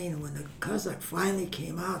spotless clean. And when the Kazakh finally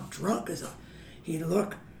came out drunk as a, he'd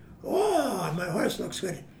look, "Oh, my horse looks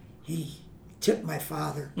good." He tipped my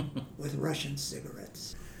father with Russian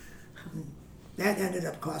cigarettes. That ended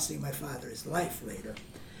up costing my father his life later.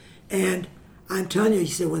 And I'm telling you, he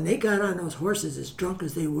said, when they got on those horses, as drunk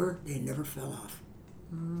as they were, they never fell off.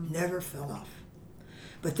 Never fell off.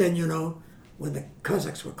 But then, you know, when the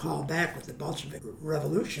Kazakhs were called back with the Bolshevik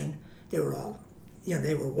Revolution, they were all, you know,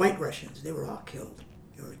 they were white Russians. They were all killed.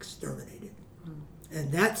 They were exterminated.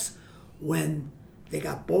 And that's when they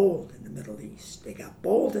got bold in the Middle East. They got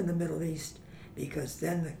bold in the Middle East because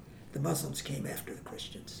then the Muslims came after the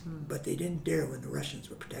Christians. But they didn't dare when the Russians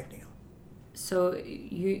were protecting them. So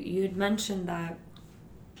you'd mentioned that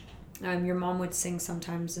your mom would sing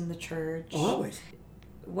sometimes in the church. Always.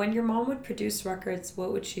 When your mom would produce records,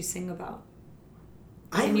 what would she sing about?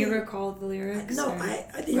 I Can you mean, recall the lyrics? No,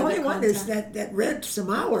 or the only one is that Red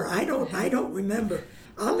Samauer. I don't remember.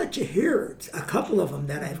 I'll let you hear a couple of them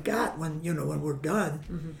that I've got when we're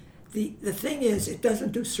done. The thing is, it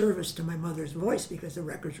doesn't do service to my mother's voice because the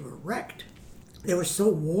records were wrecked. They were so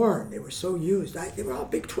worn. They were so used. They were all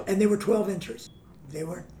big, and they were 12 inches. They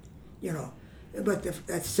weren't, but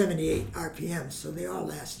that's 78 RPMs, so they all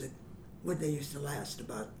lasted. What they used to last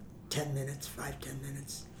about 10 minutes, 5-10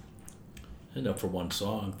 minutes. Enough for one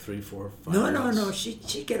song, 3, 4, 5 No. minutes.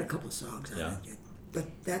 She'd get a couple songs on it. But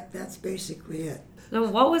that's basically it. So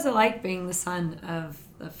what was it like being the son of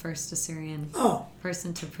the first Assyrian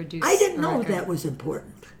person to produce? I didn't know record? that was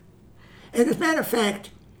important. And as a matter of fact,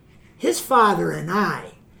 his father and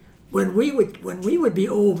I, when we would be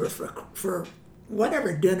over for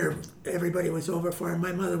whatever dinner everybody was over for, and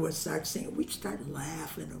my mother would start singing, we'd start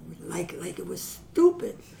laughing like it was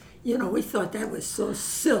stupid. We thought that was so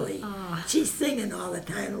silly. She's singing all the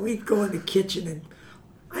time, and we'd go in the kitchen,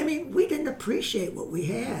 and we didn't appreciate what we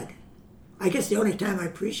had. I guess the only time I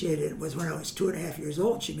appreciated it was when I was 2.5 years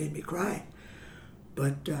old. She made me cry.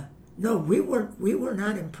 But no, we were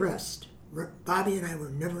not impressed. Bobby and I were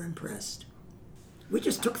never impressed. We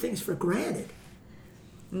just took things for granted.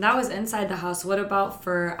 And that was inside the house. What about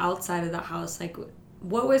for outside of the house? Like,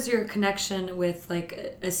 what was your connection with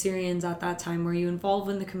Assyrians at that time? Were you involved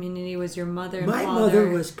in the community? Was your mother and My father? mother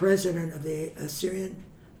was president of the Assyrian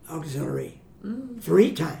Auxiliary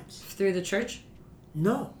 3 times. Through the church?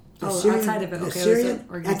 No. Outside of it.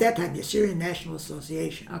 Okay. At that time, the Assyrian National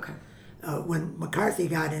Association. Okay. When McCarthy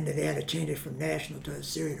got into it, they had to change it from National to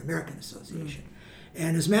Assyrian American Association.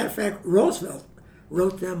 And as a matter of fact, Roosevelt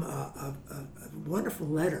wrote them a wonderful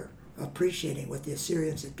letter appreciating what the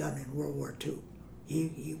Assyrians had done in World War II.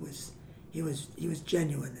 He was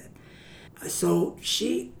genuine. So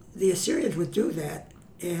the Assyrians would do that,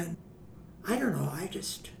 and I don't know.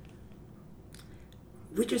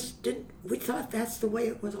 We thought that's the way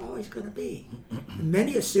it was always going to be.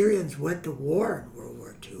 Many Assyrians went to war in World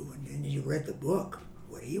War II, and you read the book,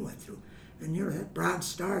 what he went through. And that Bronze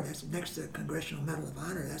Star, that's next to the Congressional Medal of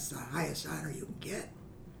Honor, that's the highest honor you can get.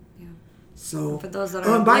 Yeah. So, for those that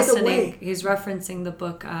are listening, he's referencing the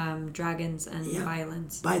book Dragons and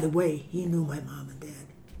Violence. By the way, he knew my mom and dad.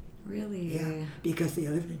 Really? Yeah, because they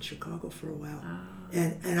lived in Chicago for a while.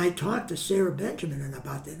 And I talked to Sarah Benjamin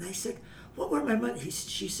about that, and I said, what were my mother?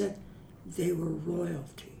 She said, they were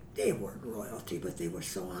royalty. They weren't royalty, but they were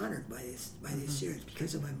so honored by the Assyrians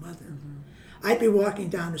because of my mother. I'd be walking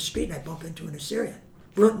down the street and I'd bump into an Assyrian.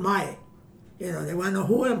 Brunt Mai. They want to know,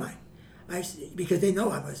 who am I? Because they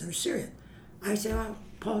know I was an Assyrian. I said,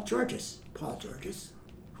 Paul Georges. Paul Georges?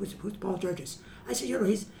 Who's Paul Georges? I said,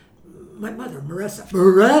 he's my mother, Marissa.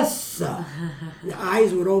 Marissa! The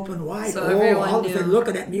eyes would open wide. So everyone all of a knew. sudden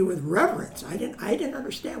looking at me with reverence. I didn't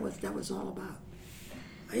understand what that was all about.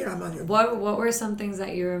 What were some things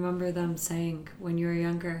that you remember them saying when you were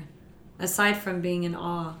younger, aside from being in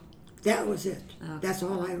awe? That was it. Okay. That's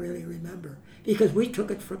all I really remember. Because we took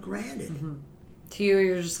it for granted. To you,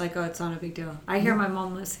 you're just like, oh, it's not a big deal. I hear my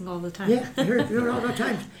mom listening all the time. Yeah, I hear it all the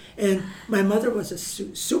time. And my mother was a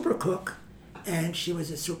super cook, and she was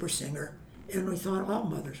a super singer. And we thought all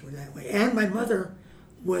mothers were that way. And my mother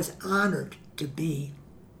was honored to be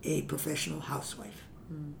a professional housewife.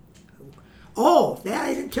 Oh, that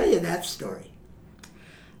I didn't tell you that story.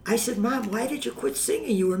 I said, Mom, why did you quit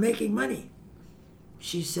singing? You were making money.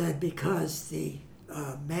 She said, because the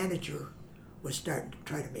manager was starting to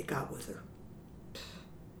try to make out with her.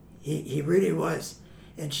 He really was.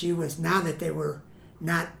 And she was, now that they were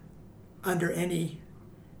not under any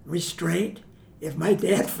restraint, if my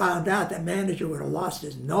dad found out, that manager would have lost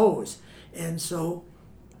his nose. And so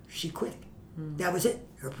she quit. That was it.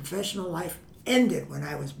 Her professional life ended when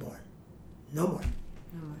I was born. No more.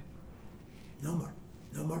 No more. No more.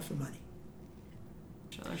 No more for money.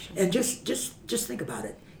 Sure. And just think about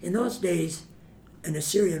it. In those days, an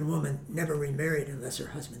Assyrian woman never remarried unless her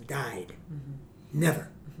husband died. Never.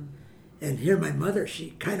 And here my mother,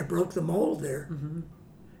 she kind of broke the mold there.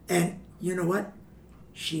 And you know what?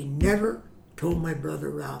 She never told my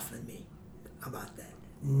brother Ralph and me about that.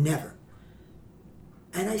 Never.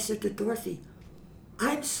 And I said to Dorothy,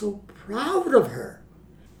 I'm so proud of her.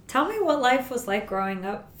 Tell me what life was like growing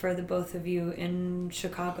up for the both of you in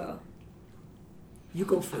Chicago. You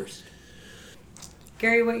go first.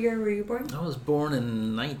 Gary, what year were you born? I was born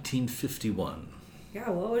in 1951. Yeah,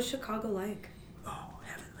 what was Chicago like? Oh,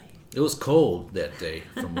 heavenly. It was cold that day,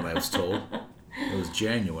 from what I was told. It was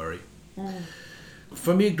January.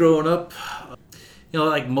 For me, growing up,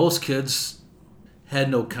 like most kids, had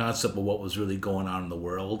no concept of what was really going on in the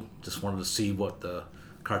world. Just wanted to see what the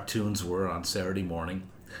cartoons were on Saturday morning.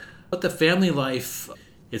 But the family life,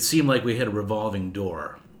 it seemed like we had a revolving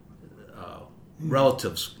door.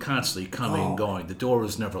 Relatives constantly coming and going. The door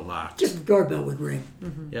was never locked. Just the doorbell would ring.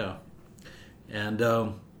 Yeah. And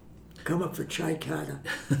Come up for chai kata.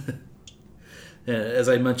 as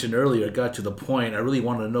I mentioned earlier, it got to the point I really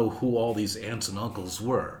wanted to know who all these aunts and uncles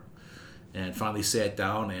were. And finally sat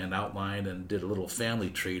down and outlined and did a little family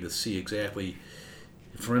tree to see exactly.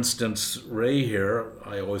 For instance, Ray here,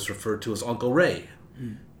 I always refer to as Uncle Ray.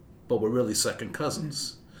 But we're really second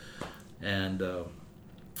cousins. And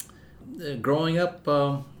growing up,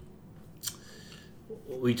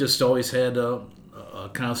 we just always had a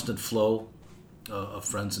constant flow of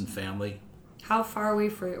friends and family. How far away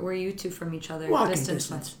were you two from each other? Walking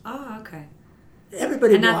Distance-wise? distance. Oh, okay.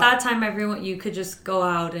 Everybody And at walked. that time, you could just go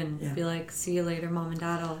out and Yeah. be like, "See you later, Mom and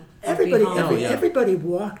Dad. I'll Everybody, be home." everybody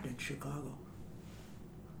walked in Chicago,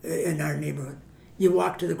 in our neighborhood. You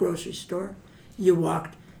walked to the grocery store, you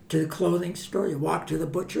walked to the clothing store, you walked to the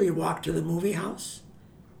butcher, you walked to the movie house.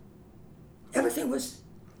 Everything was.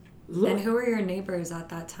 And who were your neighbors at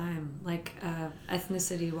that time, like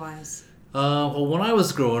ethnicity-wise? Well, when I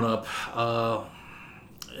was growing up,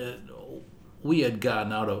 we had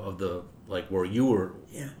gotten out of the, like where you were.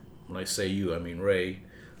 Yeah. When I say you, I mean Ray,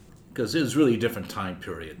 because it was really a different time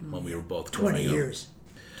period when we were both growing 20 up. years.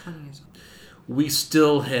 20 years. We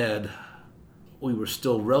were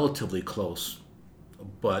still relatively close,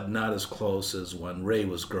 but not as close as when Ray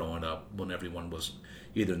was growing up, when everyone was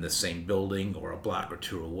either in the same building or a block or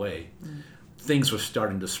two away. Things were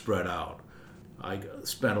starting to spread out. I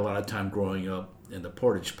spent a lot of time growing up in the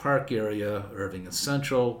Portage Park area, Irving and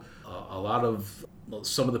Central.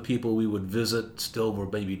 Some of the people we would visit still were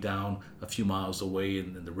maybe down a few miles away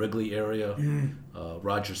in the Wrigley area,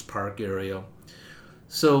 Rogers Park area.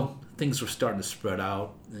 So things were starting to spread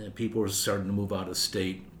out, and people were starting to move out of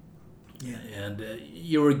state. Yeah. And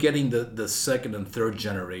you were getting the second and third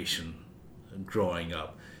generation growing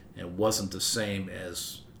up. It wasn't the same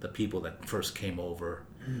as the people that first came over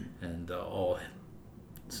and all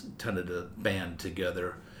tended to band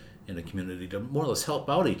together in a community to more or less help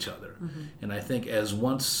out each other. And I think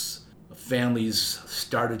once families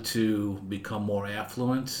started to become more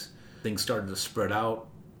affluent, things started to spread out.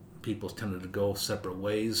 People tended to go separate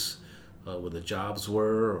ways, where the jobs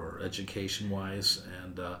were or education-wise,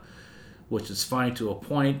 and which is fine to a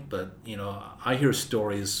point. But I hear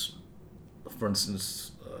stories, for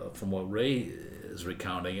instance, from what Ray is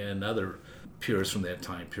recounting and other peers from that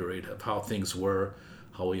time period of how things were,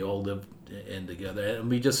 how we all lived in together, and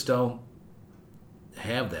we just don't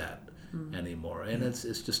have that anymore. And it's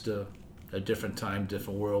just a different time,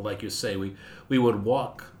 different world. Like you say, we would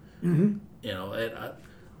walk.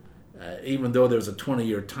 Even though there's a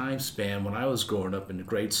 20-year time span, when I was growing up in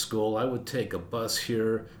grade school, I would take a bus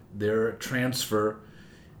here, there, transfer.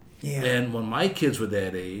 Yeah. And when my kids were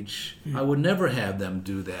that age, I would never have them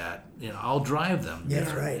do that. I'll drive them.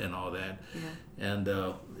 That's right. And all that. Yeah. And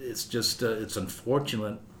it's just, it's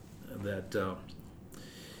unfortunate that,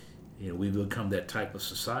 we've become that type of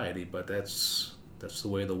society, but that's the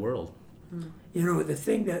way of the world. The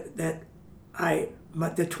thing that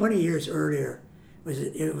the 20 years earlier,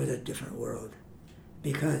 it was a different world,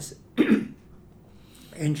 because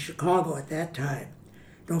in Chicago at that time,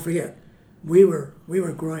 don't forget, we were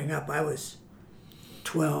growing up. I was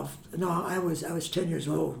 12. No, I was 10 years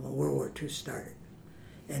old when World War II started.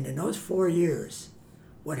 And in those 4 years,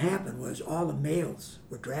 what happened was all the males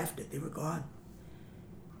were drafted. They were gone.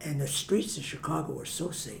 And the streets of Chicago were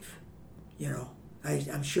so safe. You know,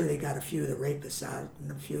 I'm sure they got a few of the rapists out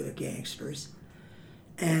and a few of the gangsters.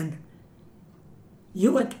 And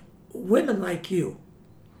women like you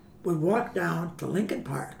would walk down to Lincoln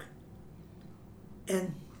Park,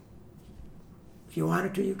 and if you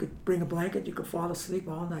wanted to, you could bring a blanket, you could fall asleep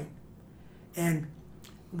all night. And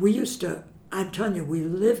we used to, I'm telling you, we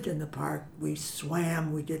lived in the park, we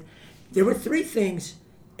swam, there were 3 things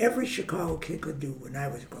every Chicago kid could do when I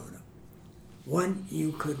was growing up. One,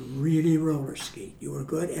 you could really roller skate. You were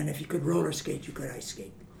good, and if you could roller skate, you could ice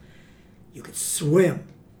skate. You could swim,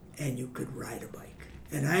 and you could ride a bike.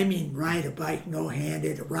 And I mean ride a bike,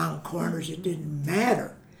 no-handed, around corners, it didn't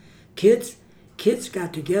matter. Kids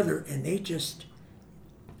got together, and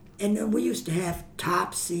and then we used to have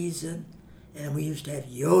top season, and we used to have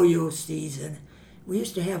yo-yo season. We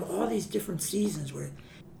used to have all these different seasons where,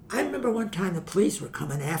 I remember one time the police were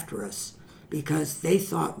coming after us because they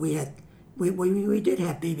thought we did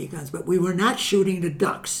have BB guns, but we were not shooting the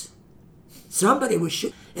ducks. Somebody was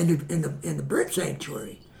shooting in the bird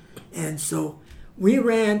sanctuary. And so we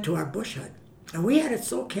ran to our bush hut, and we had it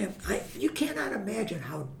so camped. You cannot imagine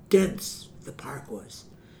how dense the park was.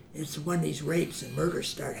 It's when these rapes and murders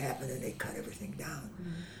start happening, they cut everything down.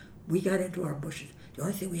 Mm-hmm. We got into our bushes. The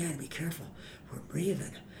only thing we had to be careful, we're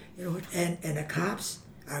breathing, you know. And the cops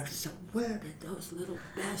are so, where did those little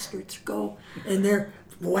bastards go? And they're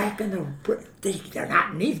whacking they're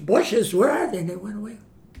not in these bushes. Where are they? And they went away.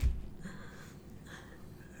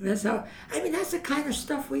 That's the kind of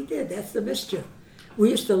stuff we did. That's the mischief. We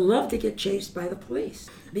used to love to get chased by the police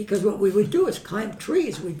because what we would do is climb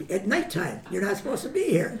trees. At nighttime, you're not supposed to be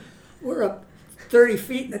here. We're up 30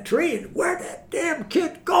 feet in a tree, and where'd that damn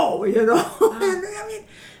kid go, you know? And I mean,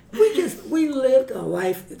 we lived a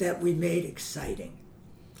life that we made exciting.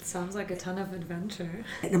 Sounds like a ton of adventure.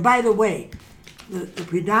 And by the way, the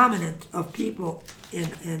predominant of people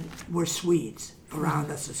were Swedes around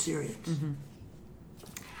us, Assyrians. Mm-hmm.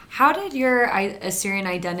 How did your Assyrian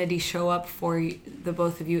identity show up for the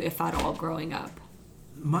both of you, if at all, growing up?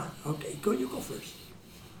 Okay, you go first.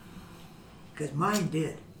 Because mine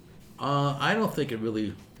did. I don't think it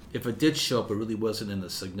really, if it did show up, it really wasn't in a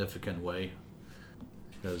significant way.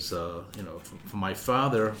 Because, for my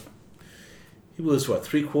father, he was,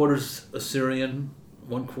 3/4 Assyrian,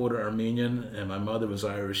 1/4 Armenian, and my mother was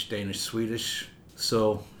Irish, Danish, Swedish.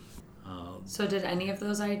 So did any of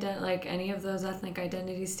those ethnic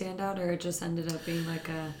identities stand out, or it just ended up being like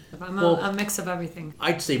a mix of everything?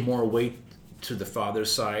 I'd say more weight to the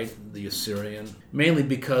father's side, the Assyrian, mainly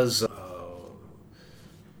because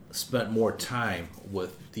spent more time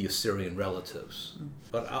with the Assyrian relatives. Mm.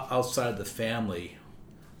 But outside the family,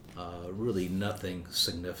 really nothing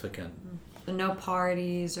significant. No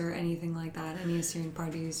parties or anything like that? Any Assyrian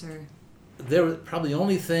parties or... Probably the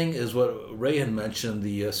only thing is what Ray had mentioned,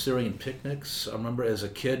 the Assyrian picnics. I remember as a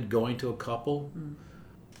kid going to a couple. Mm.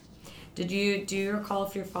 Do you recall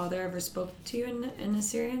if your father ever spoke to you in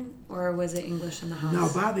Assyrian, or was it English in the house? No,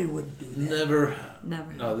 Bobby wouldn't do that.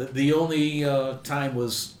 Never. No, the only time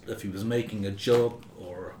was if he was making a joke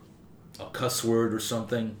or a cuss word or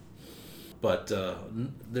something. But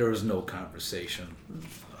there was no conversation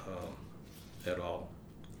at all.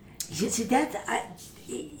 See, that's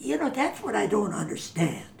what I don't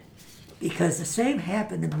understand, because the same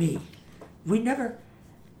happened to me.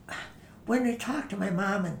 When they talked to my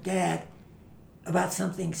mom and dad about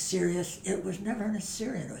something serious, it was never in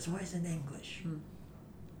Assyrian. It was always in English.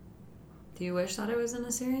 Do you wish that it was in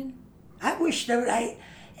Assyrian? I wish that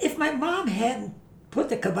if my mom hadn't put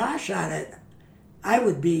the kibosh on it, I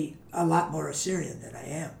would be a lot more Assyrian than I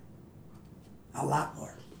am. A lot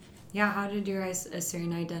more. Yeah, how did your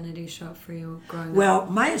Assyrian identity show up for you growing up? Well,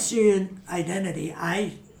 my Assyrian identity,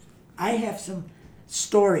 I have some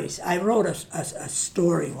stories. I wrote a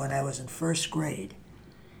story when I was in first grade.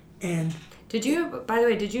 And by the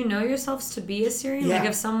way, did you know yourselves to be Assyrian? Yeah, like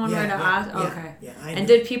if someone were to ask? Okay. Yeah, and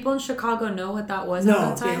did people in Chicago know what that was at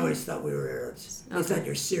that time? No, they always thought we were Arabs. They thought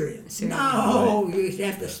you're Syrian. Syrian. No, you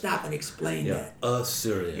have to stop and explain that.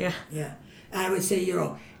 Assyrian. Yeah. I would say,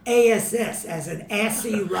 ASS as an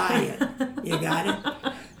Assyrian. You got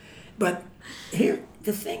it? But here,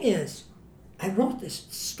 the thing is, I wrote this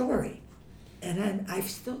story, and I've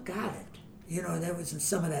still got it. That was in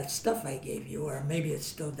some of that stuff I gave you, or maybe it's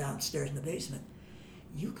still downstairs in the basement.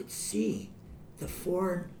 You could see the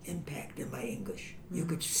foreign impact in my English. You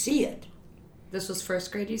could see it. This was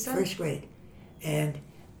first grade, you said? First grade. And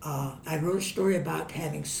I wrote a story about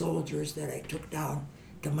having soldiers that I took down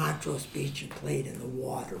to Montrose Beach and played in the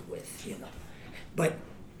water with, But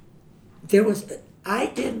I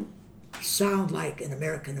didn't sound like an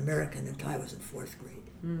American until I was in 4th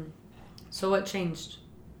grade. So what changed?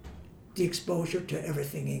 The exposure to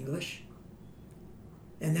everything English.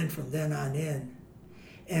 And then from then on in.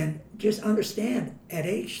 And just understand, at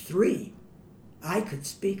age 3, I could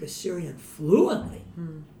speak Assyrian fluently.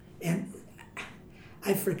 And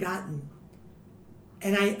I've forgotten.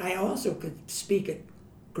 And I also could speak it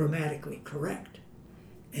grammatically correct.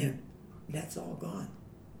 And that's all gone.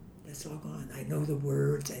 That's all gone. I know the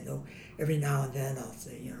words. I know every now and then I'll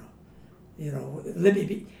say,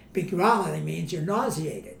 Libby Bigralani means you're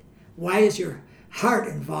nauseated. Why is your heart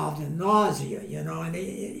involved in nausea? And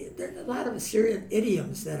there's a lot of Assyrian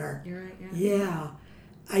idioms that are. You're right, yeah.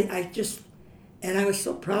 I just, and I was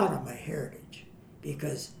so proud of my heritage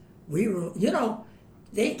because we were,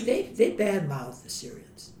 they badmouthed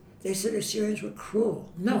Assyrians. They said Assyrians were cruel.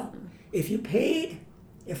 No. If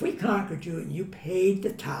we conquered you and you paid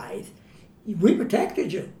the tithe, we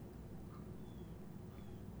protected you.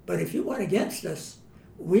 But if you went against us,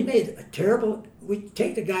 we'd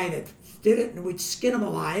take the guy that did it and we'd skin him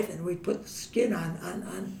alive and we'd put the skin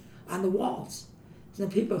on the walls. Some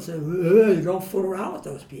people said, you don't fool around with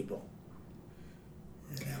those people.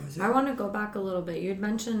 And that was it. I want to go back a little bit. You had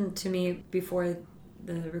mentioned to me before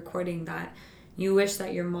the recording that you wish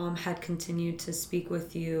that your mom had continued to speak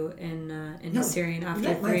with you in Assyrian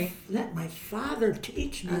after 3. Let my father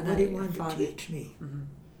teach me what he wanted to teach me. Mm-hmm.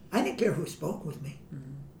 I didn't care who spoke with me. Mm-hmm.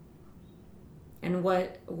 And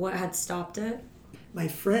what had stopped it? My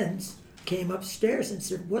friends came upstairs and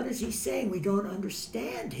said, what is he saying? We don't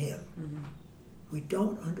understand him. Mm-hmm. We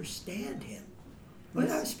don't understand him.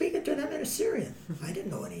 Well, I was speaking to them in Assyrian. I didn't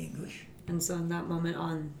know any English. And so in that moment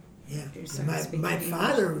on, yeah, my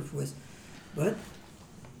father was, but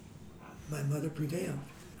my mother prevailed.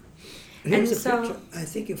 Here's a picture I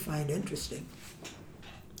think you'll find interesting.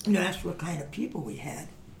 You asked what kind of people we had.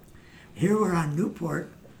 Here we're on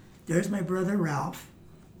Newport. There's my brother Ralph,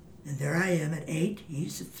 and there I am at 8.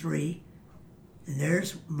 He's at 3. And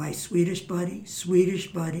there's my Swedish buddy,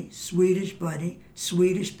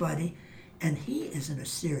 and he is an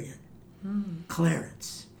Assyrian,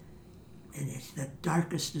 Clarence. And it's the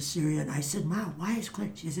darkest Assyrian. I said, Mom, why is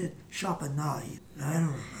Clarence? She said, Shapanai. I don't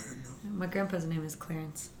know. My grandpa's name is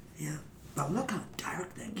Clarence. Yeah. But look how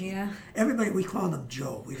dark that kid. Yeah. Everybody, we called him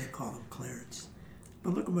Joe. We didn't call him Clarence.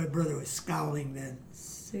 But look at my brother was scowling then.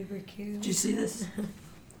 Super cute. Did you see this?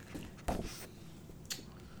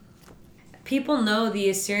 People know the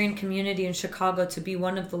Assyrian community in Chicago to be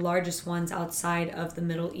one of the largest ones outside of the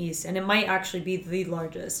Middle East, and it might actually be the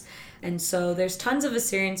largest. And so there's tons of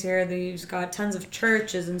Assyrians here. They've got tons of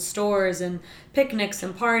churches and stores and picnics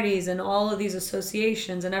and parties and all of these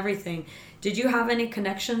associations and everything. Did you have any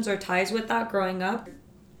connections or ties with that growing up?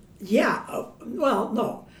 Yeah. Well,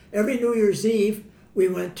 no. Every New Year's Eve, we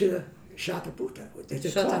went to Shataputa.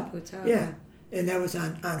 Shataputa. Yeah. And that was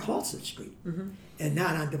on Halsted Street, and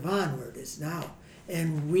not on Devon where it is now.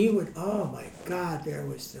 And we would, oh my God, there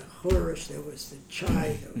was the Horish, there was the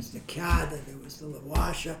Chai, there was the Kada, there was the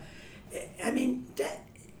Lawasha. I mean,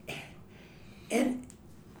 and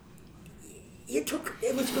it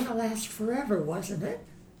was going to last forever, wasn't it?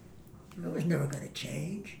 It was never going to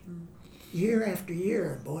change. Year after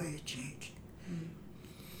year, boy, it changed.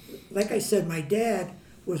 Like I said, my dad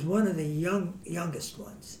was one of the youngest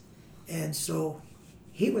ones. And so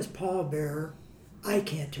he was pallbearer. I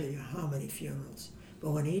can't tell you how many funerals. But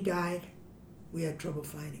when he died, we had trouble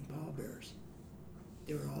finding pallbearers.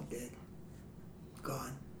 They were all dead.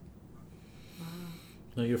 Gone. Wow.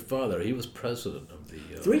 Now your father, he was president of the...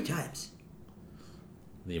 3 times.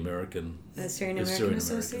 The Assyrian American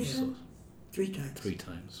Association? 3 times. 3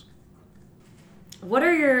 times. What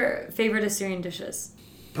are your favorite Assyrian dishes?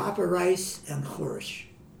 Papa rice and chorish.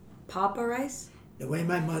 Papa rice? The way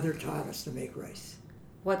my mother taught us to make rice.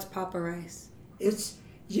 What's Papa rice? It's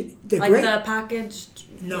the packaged?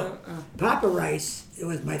 No. Papa rice, it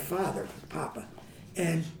was my father, Papa.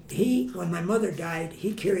 And when my mother died,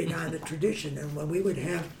 he carried on the tradition. And when we would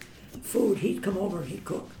have food, he'd come over and he'd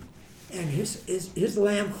cook. And his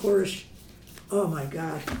lamb chorish, oh my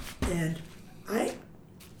God. And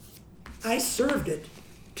I served it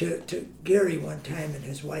to Gary one time and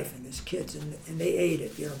his wife and his kids, and they ate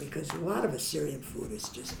it, because a lot of Assyrian food is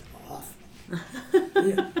just awful.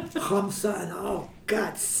 Hamsa and, oh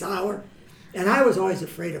God, sour. And I was always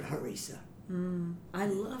afraid of harissa. I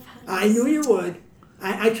love harissa. I knew you would.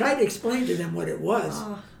 I tried to explain to them what it was,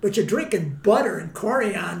 but you're drinking butter and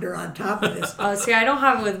coriander on top of this. Oh, see, I don't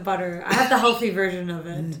have it with butter. I have the healthy version of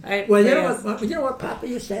it. Well, you know what Papa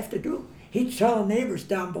used to have to do? He'd tell the neighbors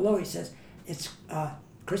down below, he says, it's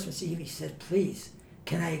Christmas Eve, he said, please,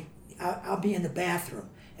 I'll be in the bathroom.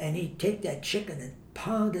 And he'd take that chicken and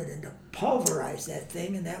pound it and pulverize that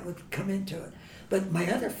thing, and that would come into it. But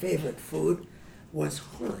my other favorite food was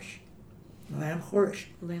chorish, lamb chorish.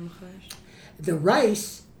 Lamb chorish. The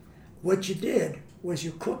rice, what you did was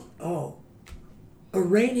you cooked,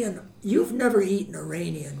 Iranian, you've never eaten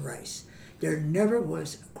Iranian rice. There never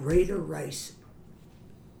was greater rice.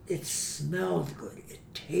 It smelled good. It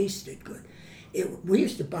tasted good. We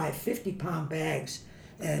used to buy 50-pound bags.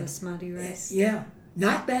 And, basmati rice? Yeah.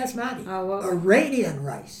 Not basmati. Oh, what? Iranian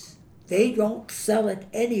rice. They don't sell it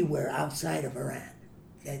anywhere outside of Iran.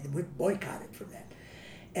 They would boycott it from that.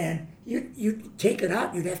 And you'd take it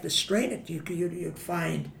out, you'd have to strain it. You'd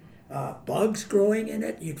find bugs growing in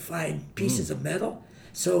it. You'd find pieces of metal.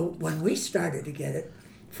 So when we started to get it,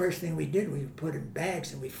 first thing we did, we put it in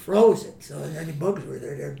bags and we froze it. So any bugs were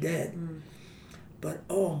there, they're dead. But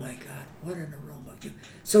oh my God, what an aroma.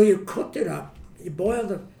 So you cooked it up, you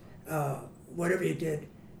boiled it, whatever you did.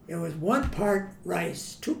 It was 1 part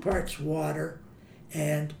rice, 2 parts water,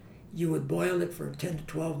 and you would boil it for 10 to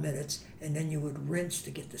 12 minutes, and then you would rinse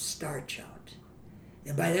to get the starch out.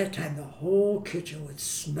 And by that time, the whole kitchen would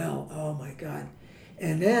smell, oh my God.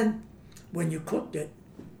 And then, when you cooked it,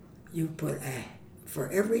 you put for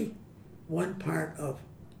every 1 part of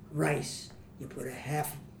rice, you put a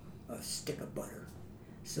stick of butter.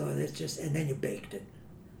 So that's just, and then you baked it.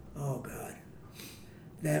 Oh God.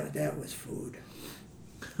 That was food.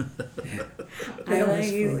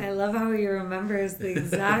 I love how he remembers the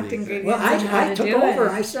exact ingredients. Well, and how I to took do over.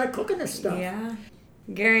 It. I started cooking this stuff. Yeah.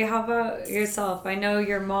 Gary, how about yourself? I know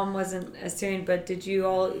your mom wasn't Assyrian, but did you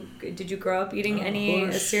grow up eating any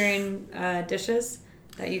Assyrian dishes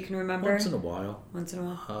that you can remember? Once in a while. Once in a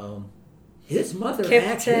while. His mother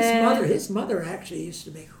actually used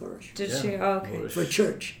to make chorish. Did she? Oh, okay. Chorish. For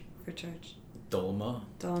church. For church. Dolma.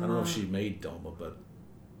 I don't know if she made dolma, but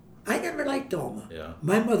I never liked dolma. yeah.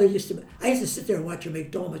 My mother used to sit there and watch her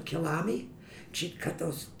make dolma kilami. She'd cut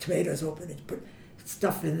those tomatoes open and put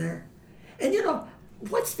stuff in there. And you know,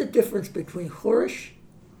 what's the difference between chorish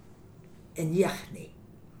and yakhni?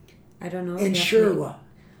 I don't know. And shirwa.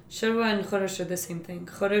 Shirwa and chorish are the same thing.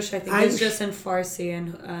 Chorish, I think, is just in Farsi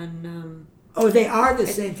and oh, they are the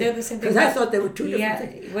same thing. They're the same thing. Because I thought they were two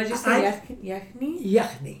different things. What did you say? Yakhni?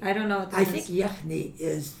 Yakhni. I don't know what that I is. think yakhni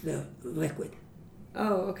is the liquid.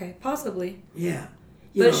 Oh, okay. Possibly. Yeah.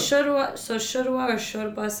 But shurwa or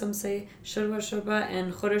shurba, some say shurba,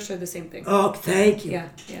 and chorish are the same thing. Oh, thank you.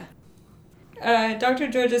 Yeah. Dr.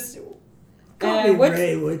 Georges, Call me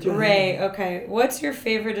Ray, would you? Ray, okay. What's your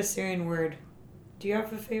favorite Assyrian word? Do you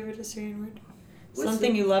have a favorite Assyrian word?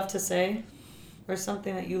 Something you love to say? Or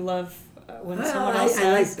something that you love when someone else says?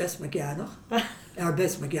 I like Bes Maganach. Or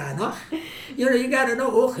Bes Maganach. You know, you got to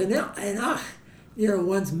know Och and Ach. You know,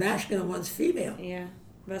 one's masculine and one's female. Yeah.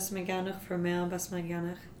 Bes Maganach for male, Bes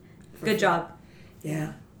Maganach. Good job.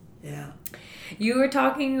 Yeah. You were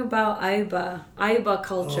talking about Aiba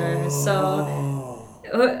culture. So,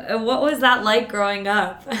 what was that like growing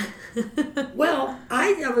up? Well,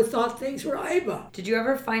 I never thought things were Aiba. Did you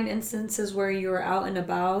ever find instances where you were out and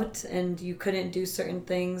about and you couldn't do certain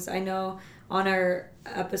things? I know on our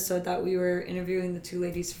episode that we were interviewing the 2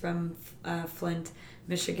 ladies from Flint,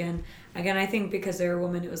 Michigan. Again, I think because they were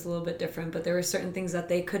women, it was a little bit different, but there were certain things that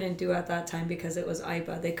they couldn't do at that time because it was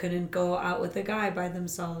Aiba. They couldn't go out with a guy by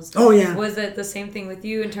themselves. Oh, yeah. Was it the same thing with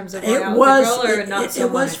you in terms of going out with a girl or not so much?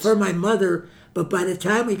 It was for my mother, but by the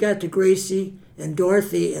time we got to Gracie and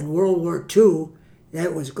Dorothy in World War II,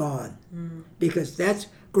 that was gone. Because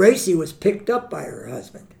Gracie was picked up by her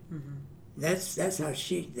husband. That's how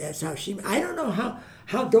she I don't know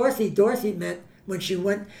how Dorothy met when she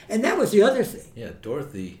went, and that was the other thing. Yeah,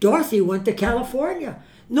 Dorothy went to California.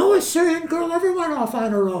 No Assyrian girl ever went off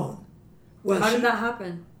on her own. Well, how did that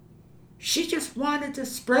happen? She just wanted to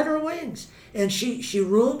spread her wings, and she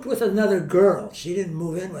roomed with another girl. She didn't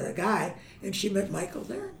move in with a guy, and she met Michael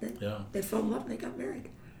there. They fell in love and they got married.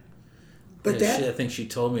 But I think she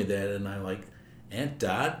told me that, and I'm like, Aunt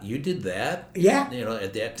Dot, you did that? Yeah. You know,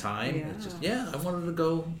 at that time, Yeah. it's just, I wanted to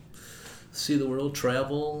go see the world,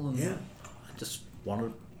 travel, and Yeah. just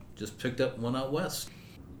picked up and went out west.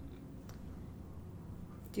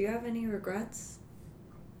 Do you have any regrets?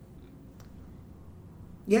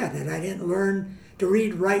 Yeah, that I didn't learn to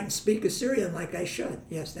read, write, and speak Assyrian like I should.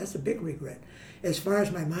 Yes, that's a big regret. As far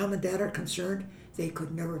as my mom and dad are concerned, they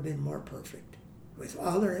could never have been more perfect, with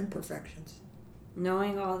all their imperfections.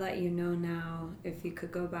 Knowing all that you know now, if you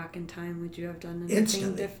could go back in time, would you have done anything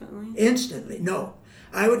Instantly. differently? Instantly. No.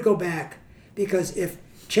 I would go back, because if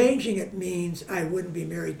changing it means I wouldn't be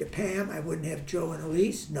married to Pam, I wouldn't have Joe and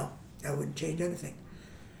Elise, no, I wouldn't change anything.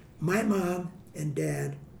 My mom and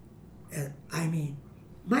dad, and I mean,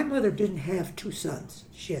 my mother didn't have 2 sons.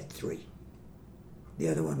 She had 3. The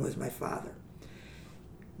other one was my father.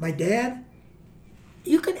 My dad,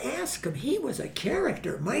 you can ask him. He was a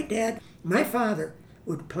character. My father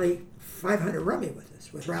would play 500 rummy with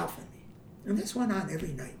us, with Ralph and me. And this went on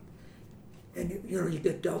every night. And, you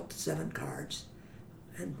get dealt 7 cards.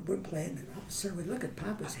 And we're playing, and all of a sudden we look at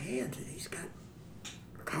Papa's hands, and he's got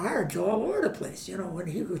cards all over the place. When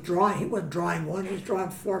he was drawing, he wasn't drawing 1, he was drawing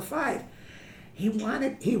 4 or 5. He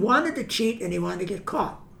wanted to cheat, and he wanted to get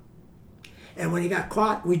caught. And when he got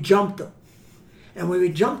caught, we jumped him. And when we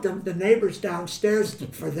jumped him, the neighbors downstairs,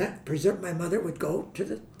 my mother would go to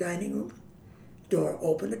the dining room door,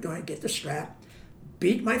 open the door, and get the strap,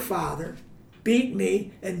 beat my father, beat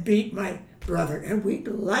me, and beat my brother. And we'd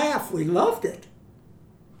laugh. We loved it.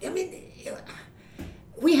 I mean,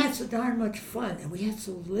 we had so darn much fun, and we had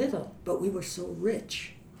so little, but we were so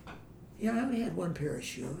rich. I only had 1 pair of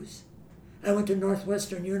shoes. I went to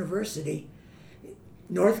Northwestern University.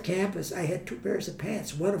 North Campus, I had 2 pairs of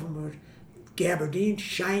pants. One of them was gabardine,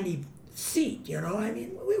 shiny seat, I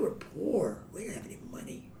mean, we were poor. We didn't have any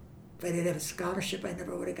money. If I didn't have a scholarship, I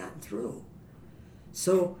never would have gotten through.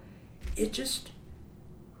 So they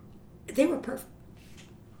were perfect.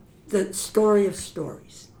 The story of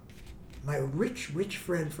stories. My rich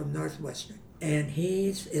friend from Northwestern, and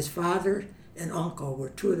his father and uncle were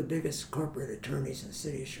 2 of the biggest corporate attorneys in the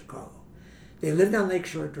city of Chicago. They lived on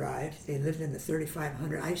Lakeshore Drive. They lived in the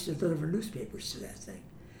 3500. I used to deliver newspapers to that thing.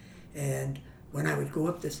 And when I would go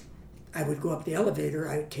up the elevator,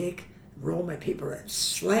 I would roll my paper and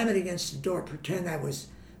slam it against the door, pretend I was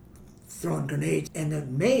throwing grenades. And the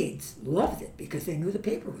maids loved it because they knew the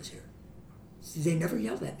paper was here. So they never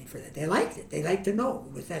yelled at me for that. They liked it. They liked to know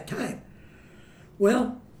it was that time.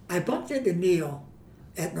 Well, I bumped into Neil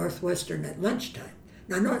at Northwestern at lunchtime.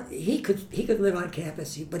 Now, he could live on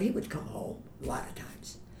campus, but he would come home a lot of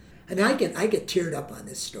times. And I get teared up on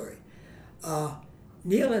this story.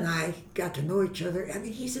 Neil and I got to know each other. I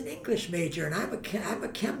mean, he's an English major, and I'm a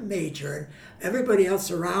chem major, and everybody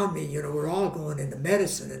else around me, we're all going into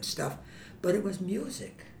medicine and stuff. But it was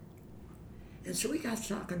music. And so we got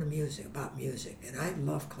talking about music, and I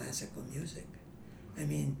love classical music. I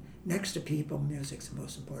mean, next to people, music's the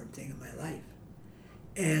most important thing in my life.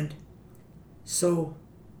 And so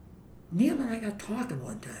Neil and I got talking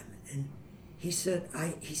one time, and he said,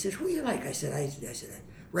 who do you like? I said,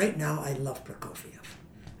 right now I love Prokofiev.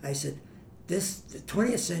 I said, the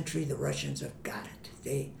 20th century, the Russians have got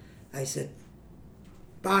it. I said,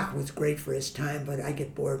 Bach was great for his time, but I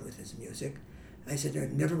get bored with his music. I said, they'll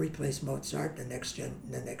never replace Mozart the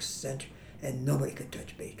next century, and nobody could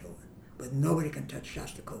touch Beethoven. But nobody can touch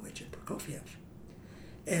Shostakovich and Prokofiev.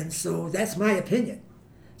 And so that's my opinion.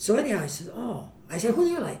 So anyhow, I said, who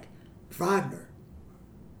do you like? Wagner.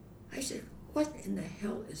 I said, what in the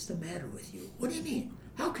hell is the matter with you? What do you mean?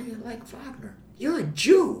 How can you like Wagner? You're a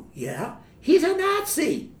Jew. Yeah. He's a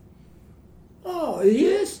Nazi. Oh, he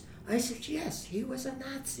is? I said, yes, he was a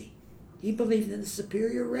Nazi. He believed in the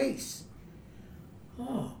superior race.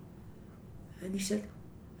 Oh. And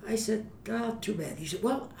I said, oh, too bad. He said,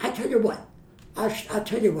 well, I tell you what. I'll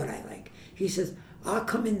tell you what I like. He says, I'll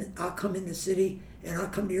come in the city, and I'll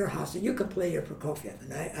come to your house, and you can play your Prokofiev.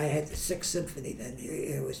 And I had the 6th Symphony then.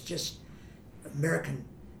 It was just, American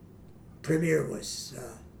premiere was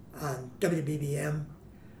on WBBM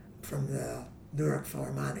from the New York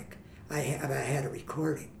Philharmonic. I had a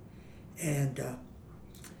recording. And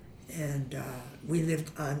we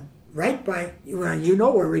lived on, right by, you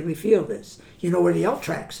know where Wrigley Field is. You know where the L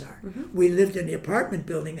tracks are. Mm-hmm. We lived in the apartment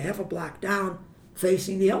building half a block down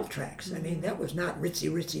facing the L tracks. Mm-hmm. I mean, that was not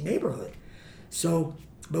ritzy neighborhood. So,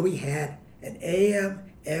 but we had an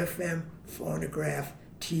AM, FM, phonograph,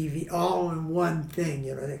 TV, all in one thing,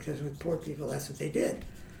 because with poor people, that's what they did.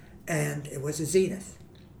 And it was a Zenith.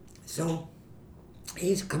 So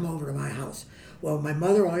he's come over to my house. Well, my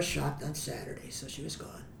mother always shopped on Saturdays, so she was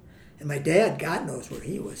gone. And my dad, God knows where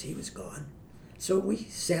he was gone. So we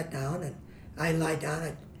sat down, and I lie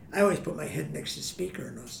down. I always put my head next to the speaker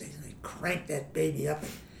in those days, and I cranked that baby up,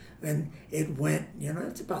 and it went,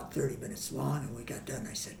 it's about 30 minutes long, and we got done.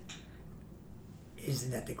 I said,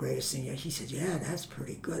 isn't that the greatest thing yet? He said, yeah, that's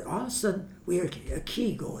pretty good. All of a sudden, we heard a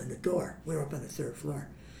key go in the door. We were up on the 3rd floor.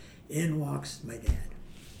 In walks my dad.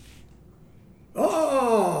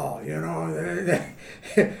 Oh,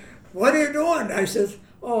 what are you doing? I says,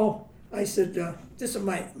 oh, I said, this is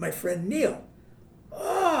my friend Neil.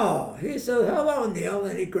 Oh, he said, hello, Neil.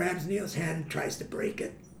 And he grabs Neil's hand and tries to break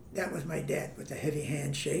it. That was my dad with a heavy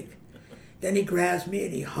handshake. Then he grabs me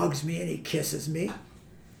and he hugs me and he kisses me.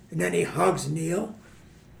 And then he hugs Neil.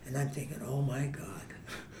 And I'm thinking, oh my God.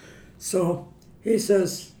 So he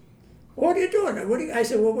says, what are you doing? I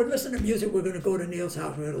said, well, we're listening to music. We're going to go to Neil's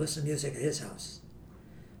house. We're going to listen to music at his house.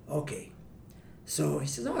 Okay. So he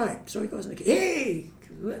says, all right. So he goes, hey,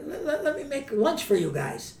 let me make lunch for you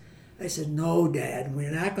guys. I said, no, Dad, we're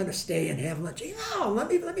not going to stay and have lunch. No, let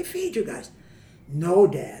me feed you guys. No,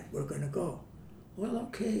 Dad, we're going to go. Well,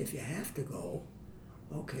 okay, if you have to go.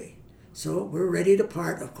 Okay. So we're ready to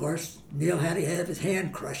part. Of course, Neil had to have his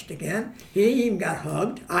hand crushed again. He even got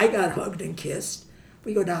hugged. I got hugged and kissed.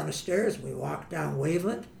 We go down the stairs. We walk down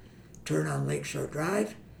Waveland, turn on Lakeshore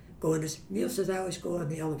Drive, go into... Neil says, I always go in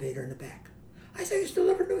the elevator in the back. I said, I just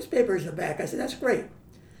deliver newspapers in the back. I said, that's great.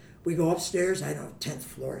 We go upstairs, I don't know, 10th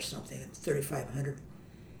floor or something, it's 3,500.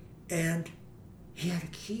 And he had a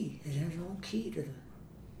key. He had his own key to the...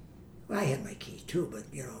 Well, I had my key too, but,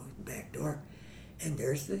 back door. And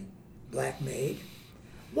there's the black maid.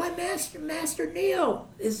 Why, Master Neil,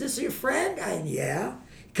 is this your friend? Yeah.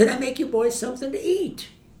 Can I make you boys something to eat?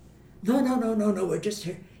 No, we're just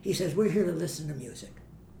here. He says, we're here to listen to music.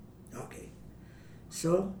 Okay.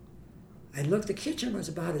 So I looked, the kitchen was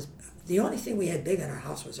about as... The only thing we had big in our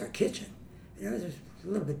house was our kitchen. And it was a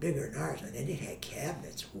little bit bigger than ours, and it had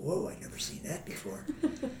cabinets. Whoa, I'd never seen that before.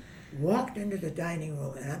 Walked into the dining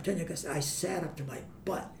room, and I'm telling you, because I sat up to my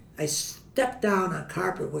butt. I stepped down on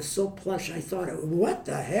carpet. It was so plush, I thought, what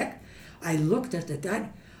the heck? I looked at the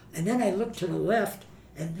dining, and then I looked to the left,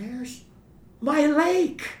 and there's my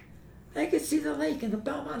lake. I could see the lake and the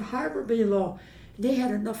Belmont Harbor below. They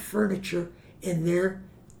had enough furniture in their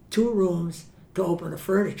 2 rooms to open a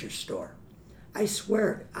furniture store. I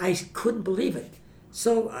swear, I couldn't believe it.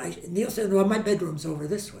 So Neil said, well, my bedroom's over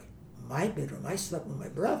this way. My bedroom, I slept with my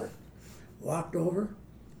brother. Walked over,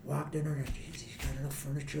 walked in there, and geez, he's got enough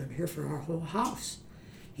furniture in here for our whole house.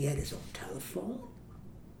 He had his own telephone.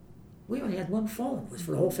 We only had one phone, it was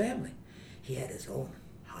for the whole family. He had his own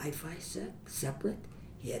hi-fi set, separate.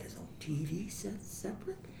 He had his own TV set,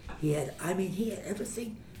 separate. He had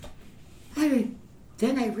everything.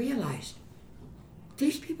 Then I realized,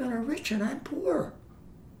 these people are rich and I'm poor.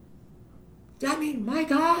 My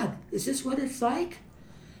God, is this what it's like?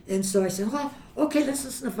 And so I said, well, okay, let's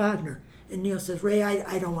listen to Wagner. And Neil says, Ray,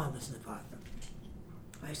 I don't want to listen to Wagner.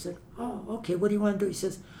 I said, oh, okay, what do you want to do? He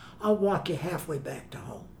says, I'll walk you halfway back to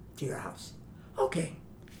home, to your house. Okay.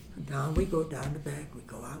 And down we go, down the back, we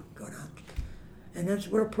go out, go down. And as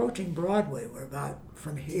we're approaching Broadway, we're about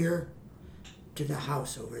from here to the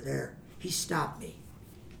house over there. He stopped me.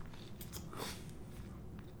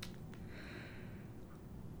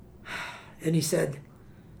 And he said,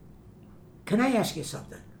 can I ask you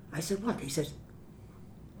something? I said, what? He says,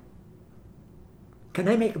 can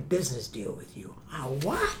I make a business deal with you?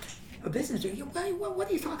 What? A business deal? What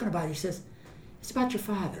are you talking about? He says, it's about your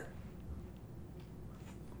father.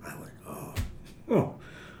 I went, oh,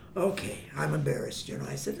 okay, I'm embarrassed,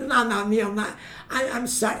 I said, no, Neil, not. I'm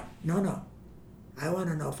sorry. No. I want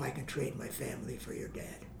to know if I can trade my family for your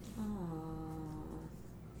dad. Aww.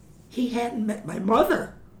 He hadn't met my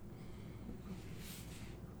mother.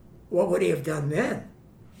 What would he have done then?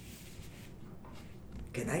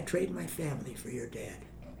 Can I trade my family for your dad?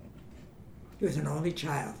 He was an only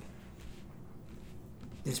child.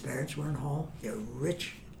 His parents weren't home. They're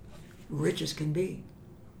rich as can be.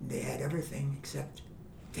 They had everything except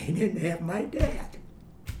they didn't have my dad.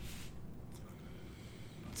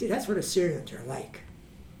 See, that's what Assyrians are like.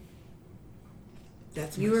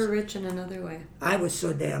 You were rich in another way. I was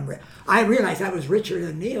so damn rich. I realized I was richer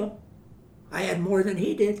than Neil. I had more than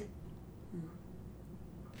he did.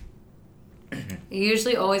 You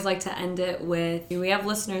usually always like to end it with, we have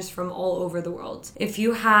listeners from all over the world. If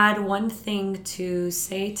you had one thing to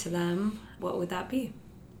say to them, what would that be?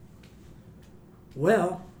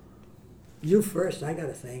 Well, you first, I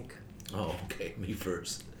gotta think. Oh, okay, me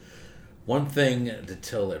first. One thing to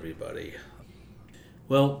tell everybody.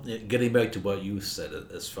 Well, getting back to what you said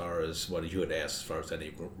as far as what you had asked as far as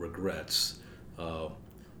any regrets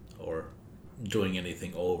or doing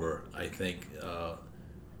anything over, I think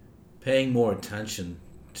paying more attention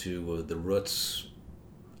to the roots.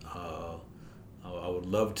 I would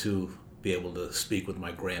love to be able to speak with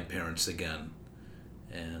my grandparents again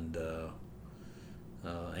and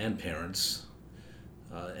parents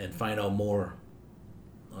and find out more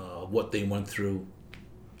what they went through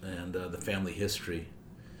and the family history.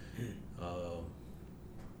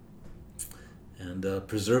 And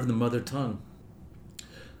preserve the mother tongue.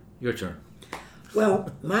 Your turn.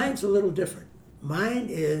 Well, mine's a little different. Mine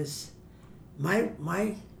is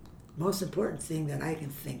my most important thing that I can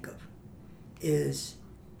think of is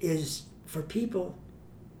for people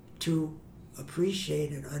to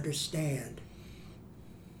appreciate and understand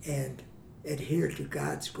and adhere to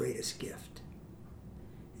God's greatest gift.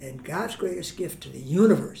 And God's greatest gift to the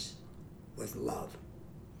universe was love.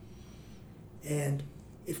 And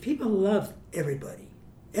if people loved everybody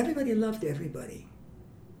loved everybody,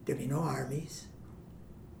 there'd be no armies,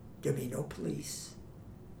 there'd be no police,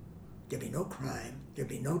 there'd be no crime, there'd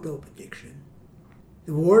be no dope addiction.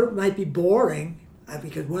 The world might be boring,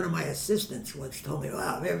 because one of my assistants once told me,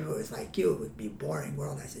 wow, if everyone was like you, it would be a boring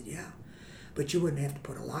world. I said, yeah, but you wouldn't have to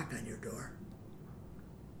put a lock on your door.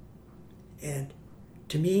 And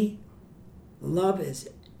to me, love is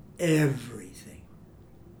everything.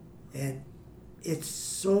 And it's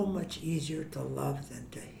so much easier to love than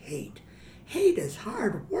to hate. Hate is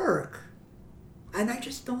hard work. And I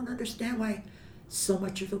just don't understand why so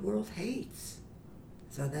much of the world hates.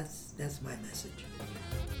 So that's my message.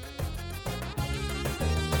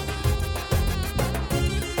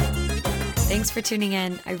 Thanks for tuning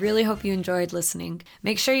in. I really hope you enjoyed listening.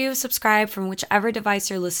 Make sure you subscribe from whichever device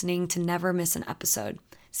you're listening to never miss an episode.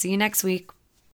 See you next week.